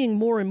we're seeing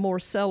more and more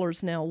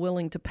sellers now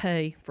willing to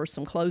pay for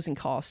some closing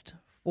cost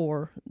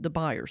for the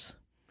buyers.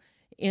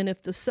 And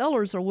if the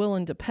sellers are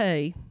willing to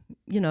pay,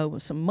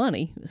 some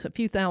money, it's a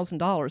few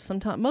 $1,000s,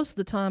 sometimes, most of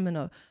the time in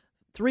a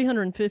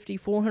 $350,000,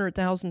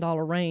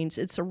 $400,000 range,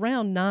 it's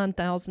around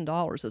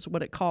 $9,000 is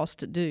what it costs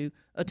to do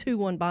a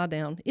 2-1 buy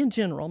down in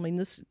general. I mean,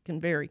 this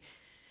can vary.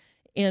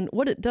 And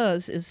what it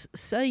does is,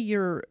 say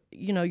you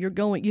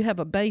have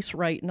a base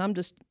rate, and I'm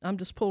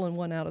just pulling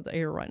one out of the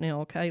air right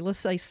now. Okay, let's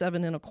say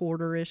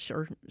 7.25-ish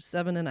or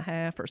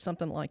 7.5 or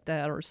something like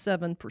that, or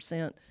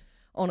 7%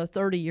 on a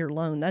 30-year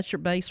loan. That's your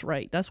base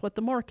rate. That's what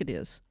the market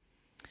is.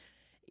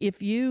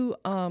 If you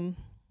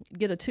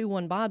get a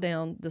 2-1 buy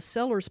down, the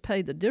sellers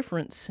pay the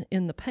difference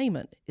in the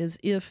payment.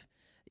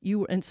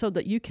 So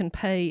that you can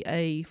pay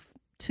a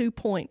 2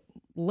 points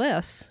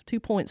less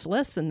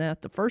than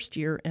that the first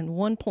year, and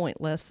 1 point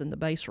less than the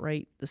base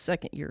rate the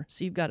second year.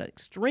 So you've got an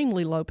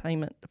extremely low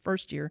payment the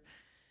first year,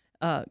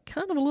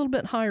 kind of a little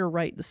bit higher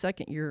rate the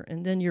second year,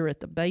 and then you're at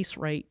the base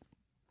rate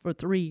for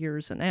 3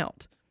 years and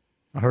out.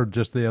 I heard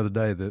just the other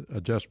day that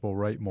adjustable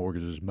rate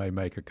mortgages may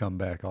make a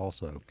comeback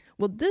also.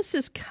 Well, this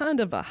is kind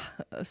of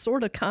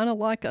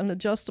like an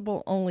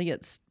adjustable, only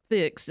it's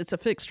fixed. It's a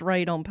fixed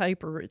rate on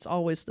paper. It's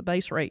always the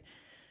base rate.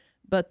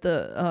 But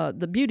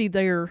the beauty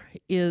there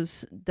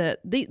is that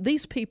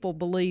these people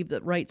believe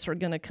that rates are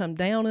going to come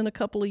down in a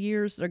couple of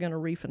years. They're going to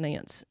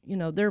refinance.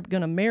 They're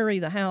going to marry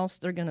the house.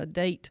 They're going to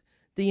date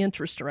the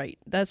interest rate.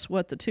 That's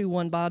what the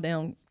 2-1 buy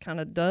down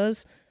kind of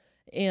does.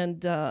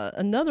 And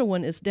another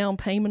one is down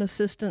payment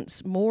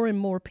assistance. More and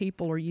more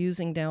people are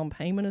using down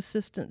payment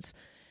assistance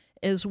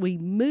as we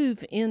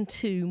move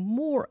into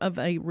more of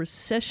a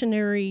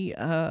recessionary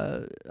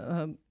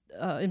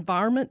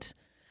environment.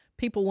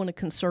 People want to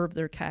conserve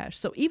their cash.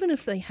 So even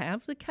if they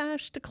have the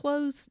cash to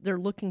close, they're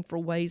looking for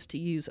ways to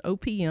use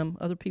OPM,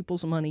 other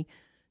people's money,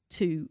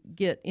 to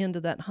get into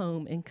that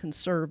home and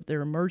conserve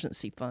their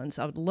emergency funds.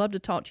 I would love to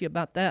talk to you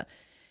about that.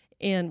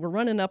 And we're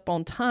running up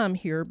on time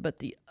here, but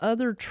the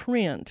other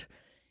trend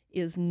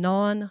is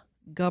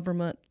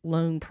non-government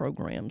loan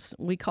programs.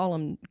 We call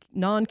them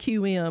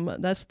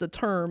non-QM. That's the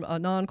term, a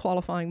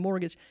non-qualifying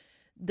mortgage.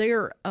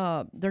 They're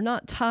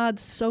not tied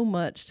so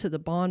much to the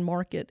bond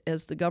market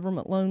as the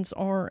government loans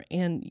are,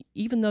 and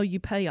even though you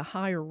pay a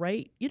higher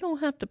rate, you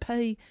don't have to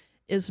pay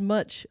as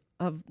much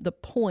of the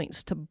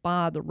points to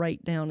buy the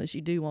rate down as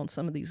you do on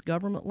some of these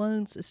government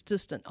loans. It's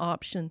just an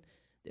option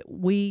that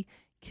we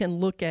can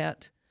look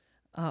at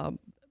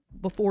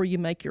before you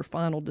make your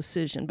final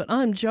decision. But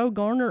I'm Joe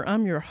Garner.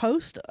 I'm your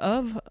host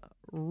of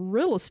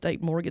Real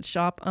Estate Mortgage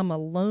Shop. I'm a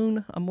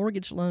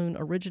mortgage loan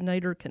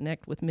originator.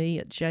 Connect with me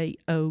at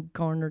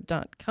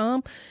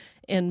jogarner.com.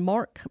 And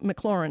Mark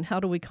McLaurin, how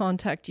do we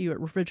contact you at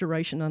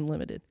Refrigeration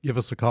Unlimited? Give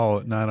us a call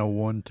at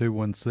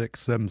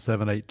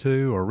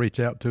 901-216-7782 or reach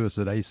out to us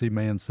at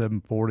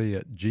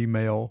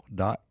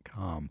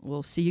acman740@gmail.com.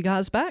 We'll see you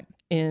guys back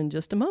in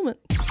just a moment.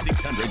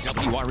 600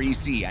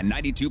 WREC and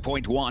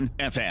 92.1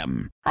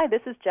 FM. Hi,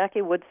 this is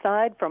Jackie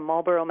Woodside from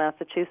Marlborough,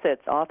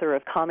 Massachusetts, author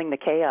of Calming the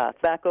Chaos.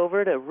 Back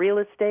over to Real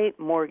Estate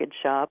Mortgage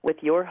Shop with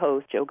your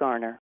host, Joe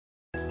Garner.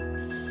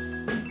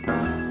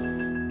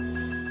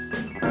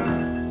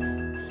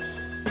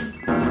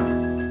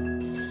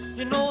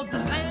 You know the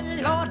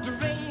landlord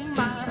rang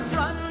my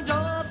front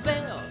door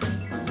bell.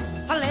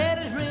 I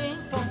let it ring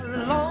for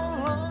a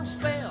long, long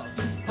spell.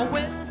 I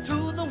went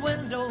to the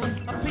window,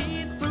 I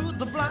peeped through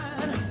the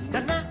blind,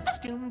 and I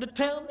asked him to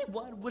tell me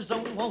what was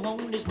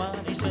on his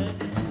mind. He said,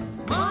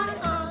 money,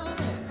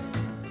 honey,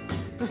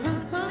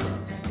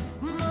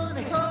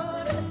 money,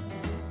 honey,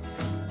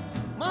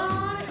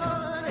 money,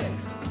 honey,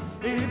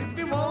 if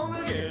you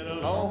want to get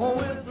along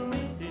with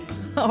me.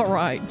 All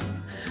right.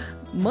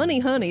 Money,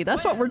 honey,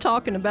 that's what we're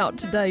talking about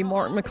today,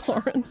 Mark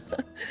McLaurin.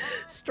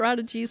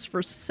 Strategies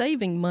for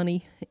saving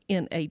money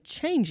in a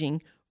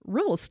changing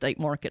real estate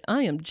market.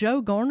 I am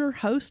Joe Garner,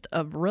 host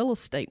of Real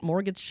Estate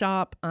Mortgage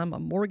Shop. I'm a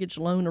mortgage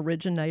loan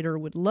originator.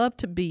 Would love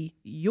to be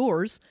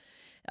yours.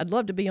 I'd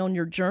love to be on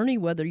your journey,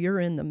 whether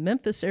you're in the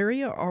Memphis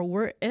area or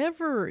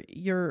wherever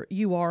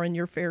you are in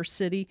your fair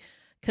city.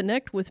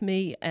 Connect with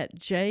me at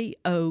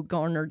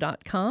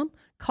jogarner.com.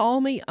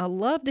 Call me. I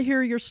love to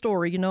hear your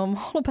story. I'm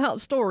all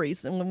about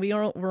stories. And when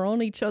we're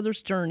on each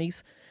other's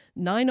journeys,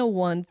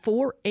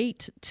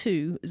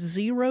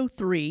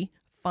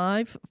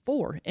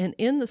 901-482-0354. And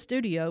in the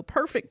studio,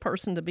 perfect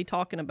person to be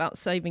talking about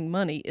saving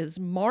money is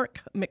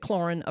Mark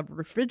McLaurin of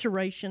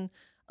Refrigeration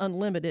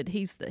Unlimited.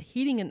 He's the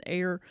heating and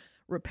air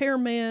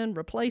repairman,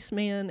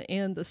 replaceman,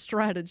 and the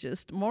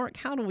strategist. Mark,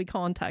 how do we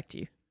contact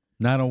you?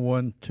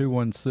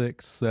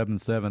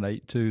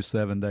 901-216-7782,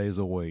 7 days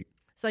a week.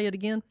 Say it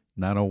again.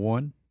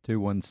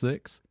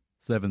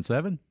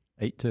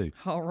 901-216-7782.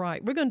 All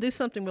right. We're going to do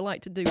something we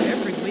like to do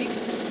every week.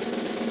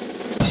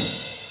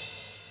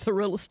 The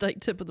real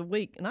estate tip of the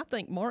week. And I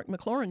think, Mark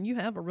McLaurin, you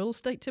have a real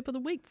estate tip of the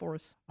week for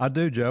us. I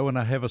do, Joe, and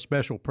I have a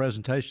special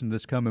presentation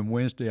this coming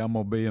Wednesday. I'm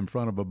going to be in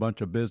front of a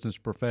bunch of business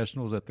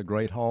professionals at the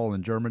Great Hall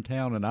in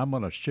Germantown, and I'm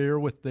going to share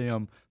with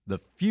them the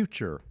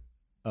future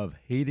of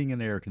heating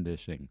and air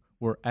conditioning.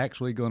 We're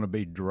actually going to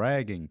be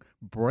dragging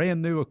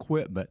brand new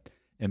equipment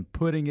and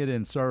putting it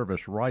in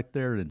service right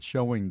there and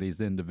showing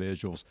these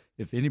individuals.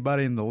 If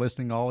anybody in the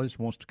listening audience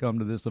wants to come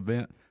to this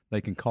event,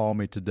 they can call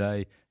me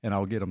today, and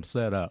I'll get them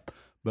set up.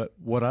 But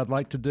what I'd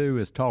like to do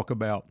is talk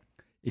about,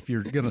 if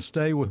you're going to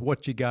stay with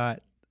what you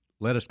got,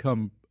 let us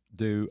come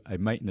do a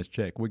maintenance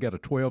check. We got a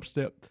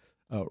 12-step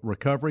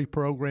recovery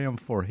program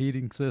for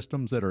heating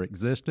systems that are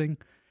existing.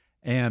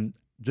 And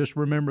just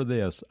remember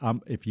this,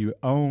 if you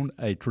own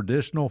a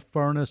traditional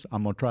furnace,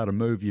 I'm going to try to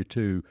move you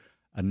to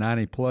a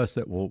 90-plus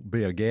that will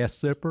be a gas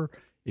sipper.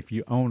 If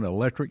you own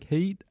electric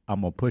heat,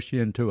 I'm going to push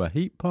you into a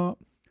heat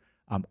pump.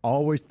 I'm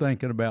always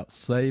thinking about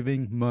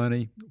saving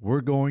money.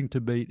 We're going to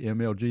beat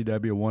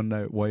MLGW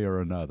one way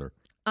or another.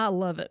 I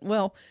love it.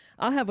 Well,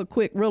 I have a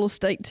quick real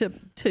estate tip,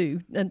 too,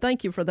 and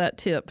thank you for that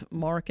tip,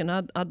 Mark, and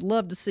I'd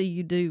love to see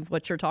you do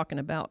what you're talking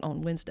about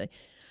on Wednesday.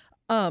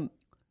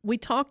 We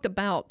talked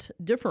about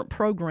different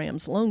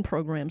programs, loan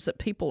programs that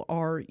people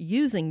are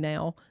using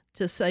now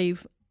to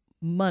save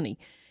money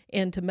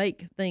and to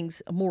make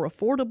things more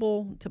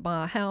affordable, to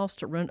buy a house,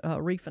 to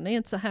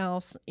refinance a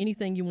house,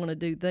 anything you want to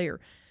do there.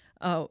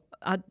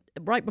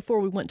 Right before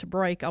we went to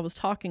break, I was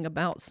talking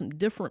about some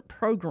different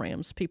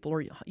programs people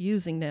are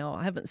using now.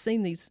 I haven't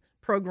seen these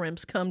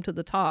programs come to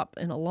the top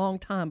in a long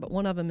time, but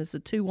one of them is a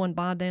 2-1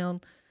 buy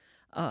down.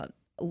 A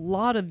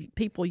lot of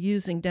people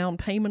using down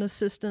payment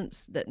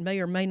assistance that may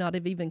or may not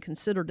have even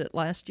considered it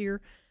last year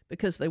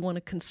because they want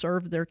to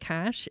conserve their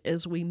cash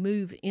as we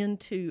move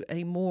into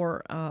a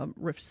more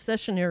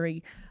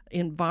recessionary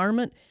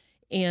environment,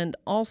 and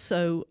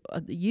also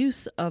the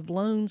use of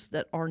loans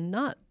that are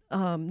not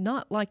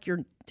like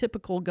your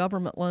typical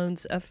government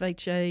loans,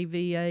 FHA,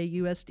 VA,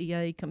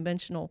 USDA,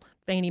 conventional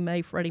Fannie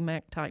Mae, Freddie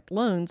Mac type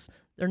loans.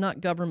 They're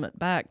not government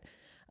backed.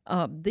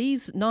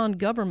 These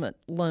non-government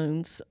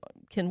loans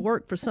can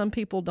work for some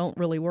people, don't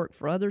really work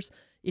for others.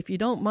 If you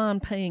don't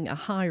mind paying a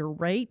higher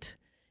rate,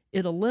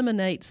 it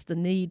eliminates the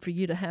need for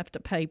you to have to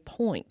pay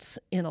points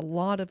in a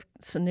lot of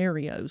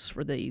scenarios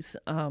for these.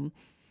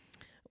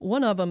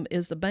 One of them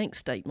is the bank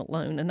statement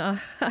loan, and I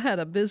had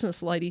a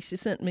business lady. She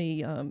sent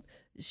me.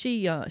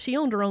 She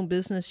owned her own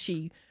business.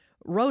 She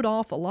wrote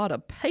off a lot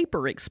of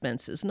paper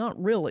expenses,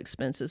 not real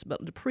expenses,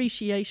 but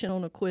depreciation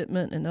on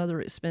equipment and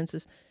other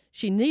expenses.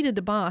 She needed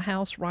to buy a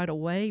house right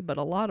away, but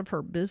a lot of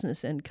her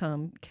business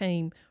income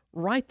came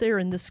right there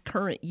in this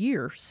current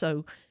year.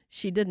 So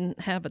she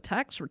didn't have a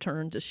tax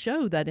return to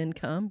show that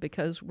income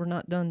because we're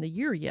not done the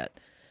year yet.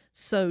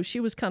 So she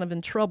was kind of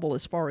in trouble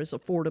as far as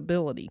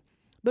affordability.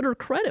 But her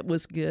credit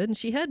was good, and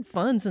she had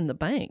funds in the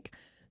bank.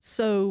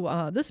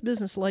 So this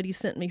business lady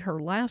sent me her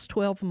last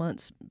 12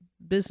 months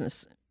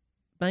business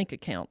bank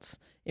accounts,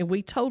 and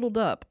we totaled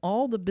up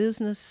all the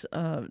business,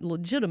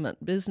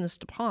 legitimate business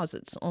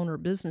deposits on her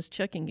business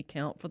checking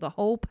account for the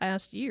whole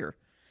past year.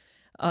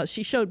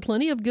 She showed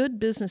plenty of good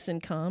business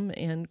income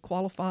and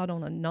qualified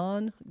on a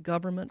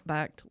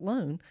non-government-backed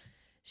loan.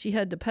 She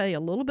had to pay a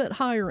little bit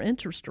higher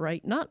interest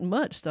rate, not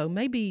much though.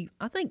 Maybe,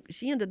 I think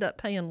she ended up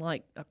paying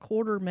like a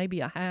quarter,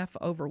 maybe a half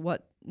over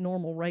what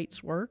normal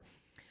rates were.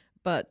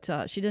 But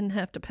she didn't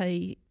have to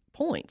pay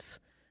points.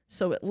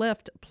 So it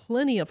left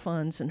plenty of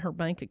funds in her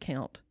bank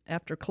account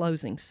after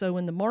closing. So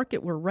in the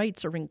market where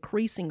rates are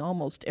increasing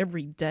almost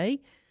every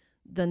day,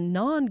 the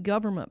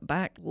non-government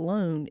backed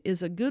loan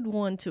is a good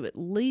one to at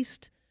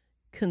least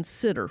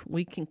consider.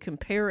 We can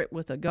compare it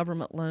with a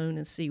government loan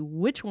and see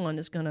which one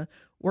is going to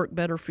work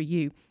better for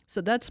you. So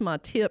that's my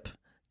tip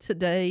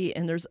today.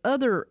 And there's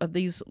other of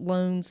these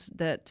loans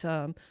that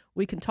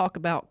we can talk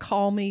about.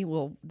 Call me.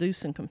 We'll do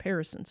some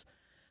comparisons.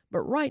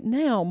 But right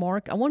now,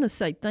 Mark, I want to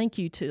say thank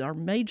you to our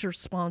major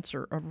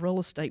sponsor of Real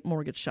Estate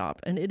Mortgage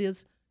Shop, and it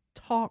is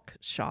Talk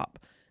Shop.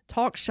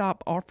 Talk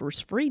Shop offers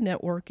free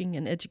networking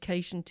and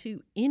education to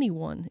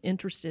anyone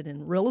interested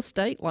in real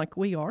estate like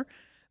we are,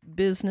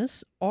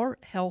 business, or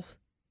health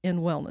and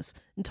wellness.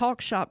 And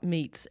Talk Shop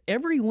meets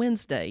every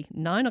Wednesday,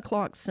 9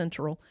 o'clock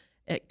Central,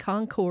 at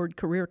Concord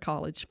Career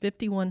College,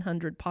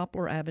 5100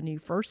 Poplar Avenue,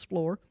 first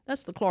floor.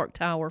 That's the Clark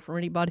Tower for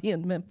anybody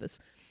in Memphis.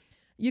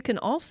 You can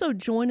also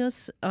join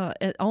us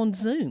on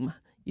Zoom.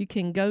 You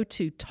can go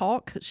to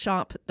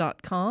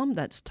talkshop.com.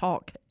 That's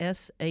talk,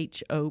 SHOPPE.com.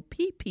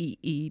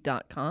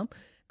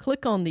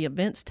 Click on the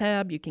events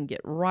tab. You can get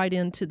right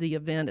into the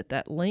event at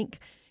that link.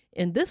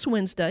 And this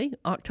Wednesday,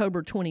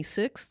 October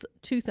 26th,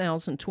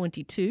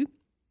 2022,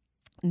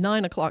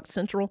 9 o'clock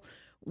Central,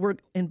 we're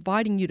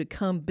inviting you to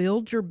come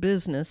build your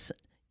business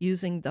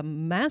using the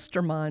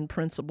mastermind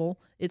principle.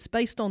 It's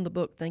based on the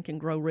book Think and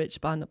Grow Rich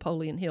by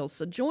Napoleon Hill.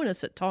 So join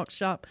us at Talk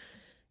Shop.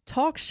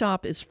 Talk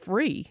Shop is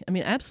free. I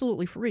mean,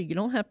 absolutely free. You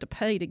don't have to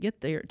pay to get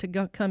there,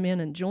 to come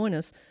in and join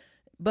us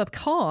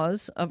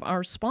because of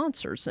our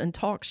sponsors and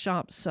Talk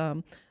Shop's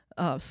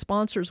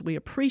sponsors. We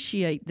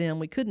appreciate them.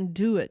 We couldn't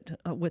do it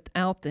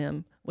without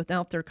them,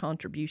 without their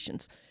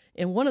contributions.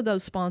 And one of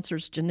those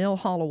sponsors, Janelle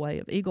Holloway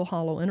of Eagle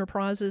Hollow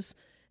Enterprises.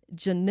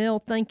 Janelle,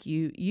 thank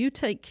you. You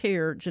take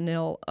care,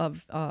 Janelle,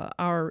 of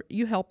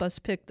you help us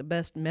pick the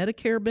best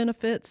Medicare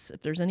benefits.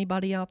 If there's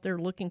anybody out there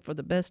looking for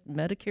the best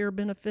Medicare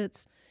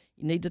benefits,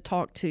 you need to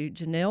talk to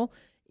Janelle.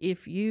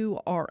 If you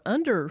are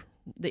under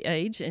the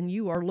age and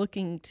you are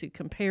looking to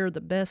compare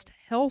the best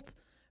health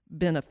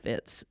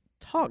benefits,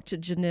 talk to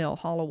Janelle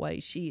Holloway.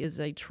 She is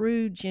a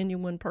true,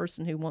 genuine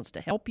person who wants to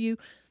help you.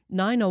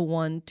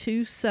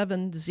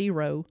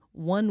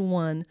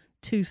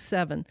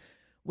 901-270-1127.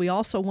 We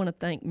also want to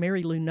thank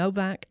Mary Lou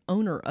Novak,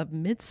 owner of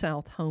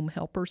Mid-South Home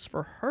Helpers,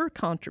 for her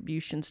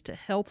contributions to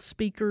health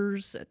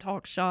speakers at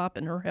Talk Shop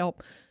and her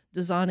help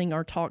designing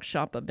our Talk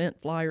Shop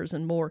event flyers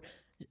and more.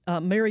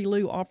 Mary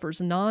Lou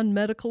offers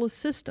non-medical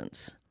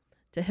assistance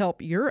to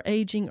help your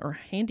aging or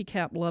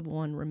handicapped loved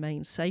one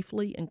remain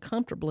safely and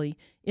comfortably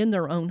in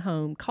their own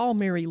home. Call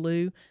Mary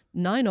Lou,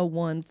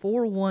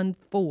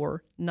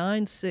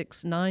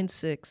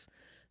 901-414-9696.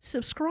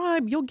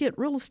 Subscribe. You'll get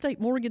Real Estate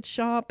Mortgage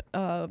Shop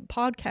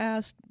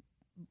podcast,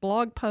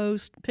 blog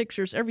post,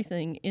 pictures,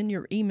 everything in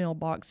your email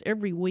box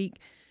every week.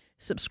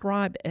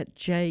 Subscribe at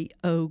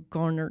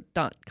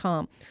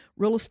jogarner.com.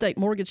 Real Estate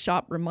Mortgage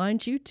Shop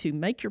reminds you to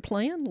make your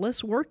plan.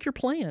 Let's work your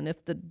plan.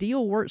 If the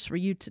deal works for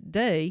you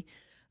today,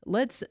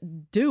 let's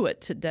do it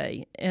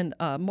today. And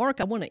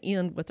Mark, I want to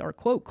end with our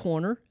quote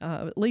corner,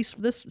 at least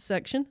for this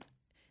section.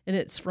 And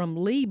it's from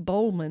Lee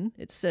Bowman.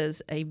 It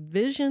says, "A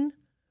vision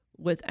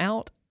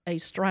without a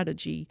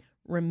strategy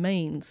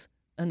remains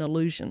an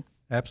illusion."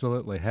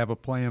 Absolutely. Have a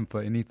plan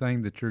for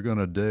anything that you're going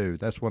to do.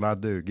 That's what I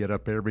do. Get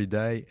up every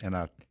day and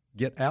I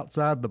get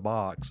outside the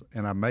box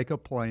and I make a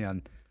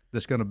plan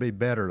that's going to be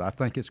better. I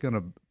think it's going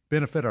to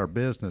benefit our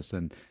business.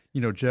 And,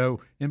 you know, Joe,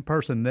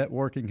 in-person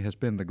networking has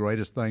been the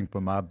greatest thing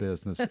for my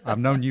business. I've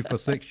known you for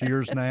 6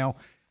 years now.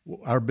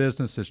 Our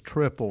business has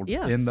tripled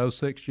in those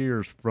 6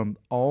 years from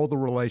all the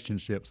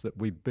relationships that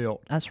we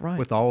built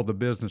with all the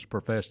business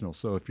professionals.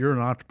 So if you're an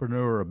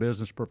entrepreneur, a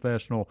business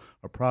professional,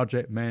 a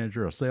project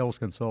manager, a sales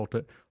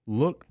consultant,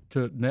 look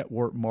to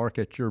network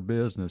market your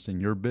business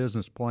and your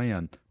business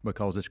plan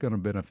because it's going to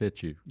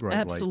benefit you greatly.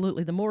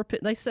 Absolutely. The more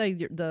they say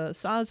the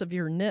size of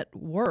your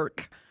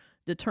network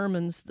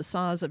determines the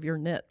size of your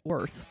net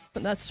worth.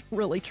 And that's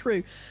really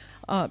true.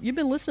 You've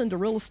been listening to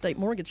Real Estate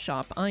Mortgage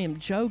Shop. I am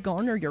Joe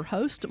Garner, your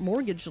host,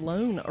 mortgage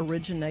loan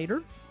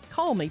originator.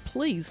 Call me,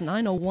 please,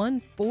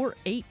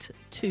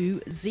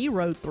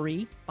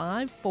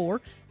 901-482-0354,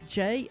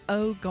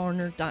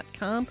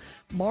 jogarner.com.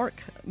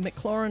 Mark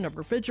McLaurin of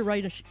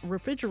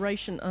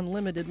Refrigeration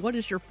Unlimited. What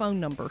is your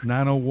phone number?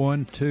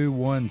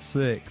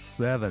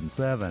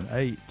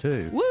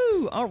 901-216-7782.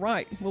 Woo! All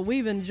right. Well,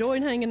 we've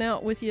enjoyed hanging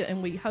out with you,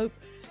 and we hope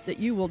that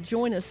you will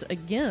join us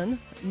again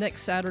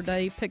next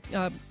Saturday.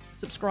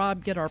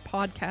 Subscribe, get our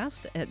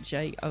podcast at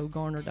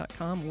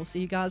jogarner.com. We'll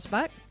see you guys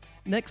back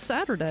next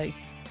Saturday.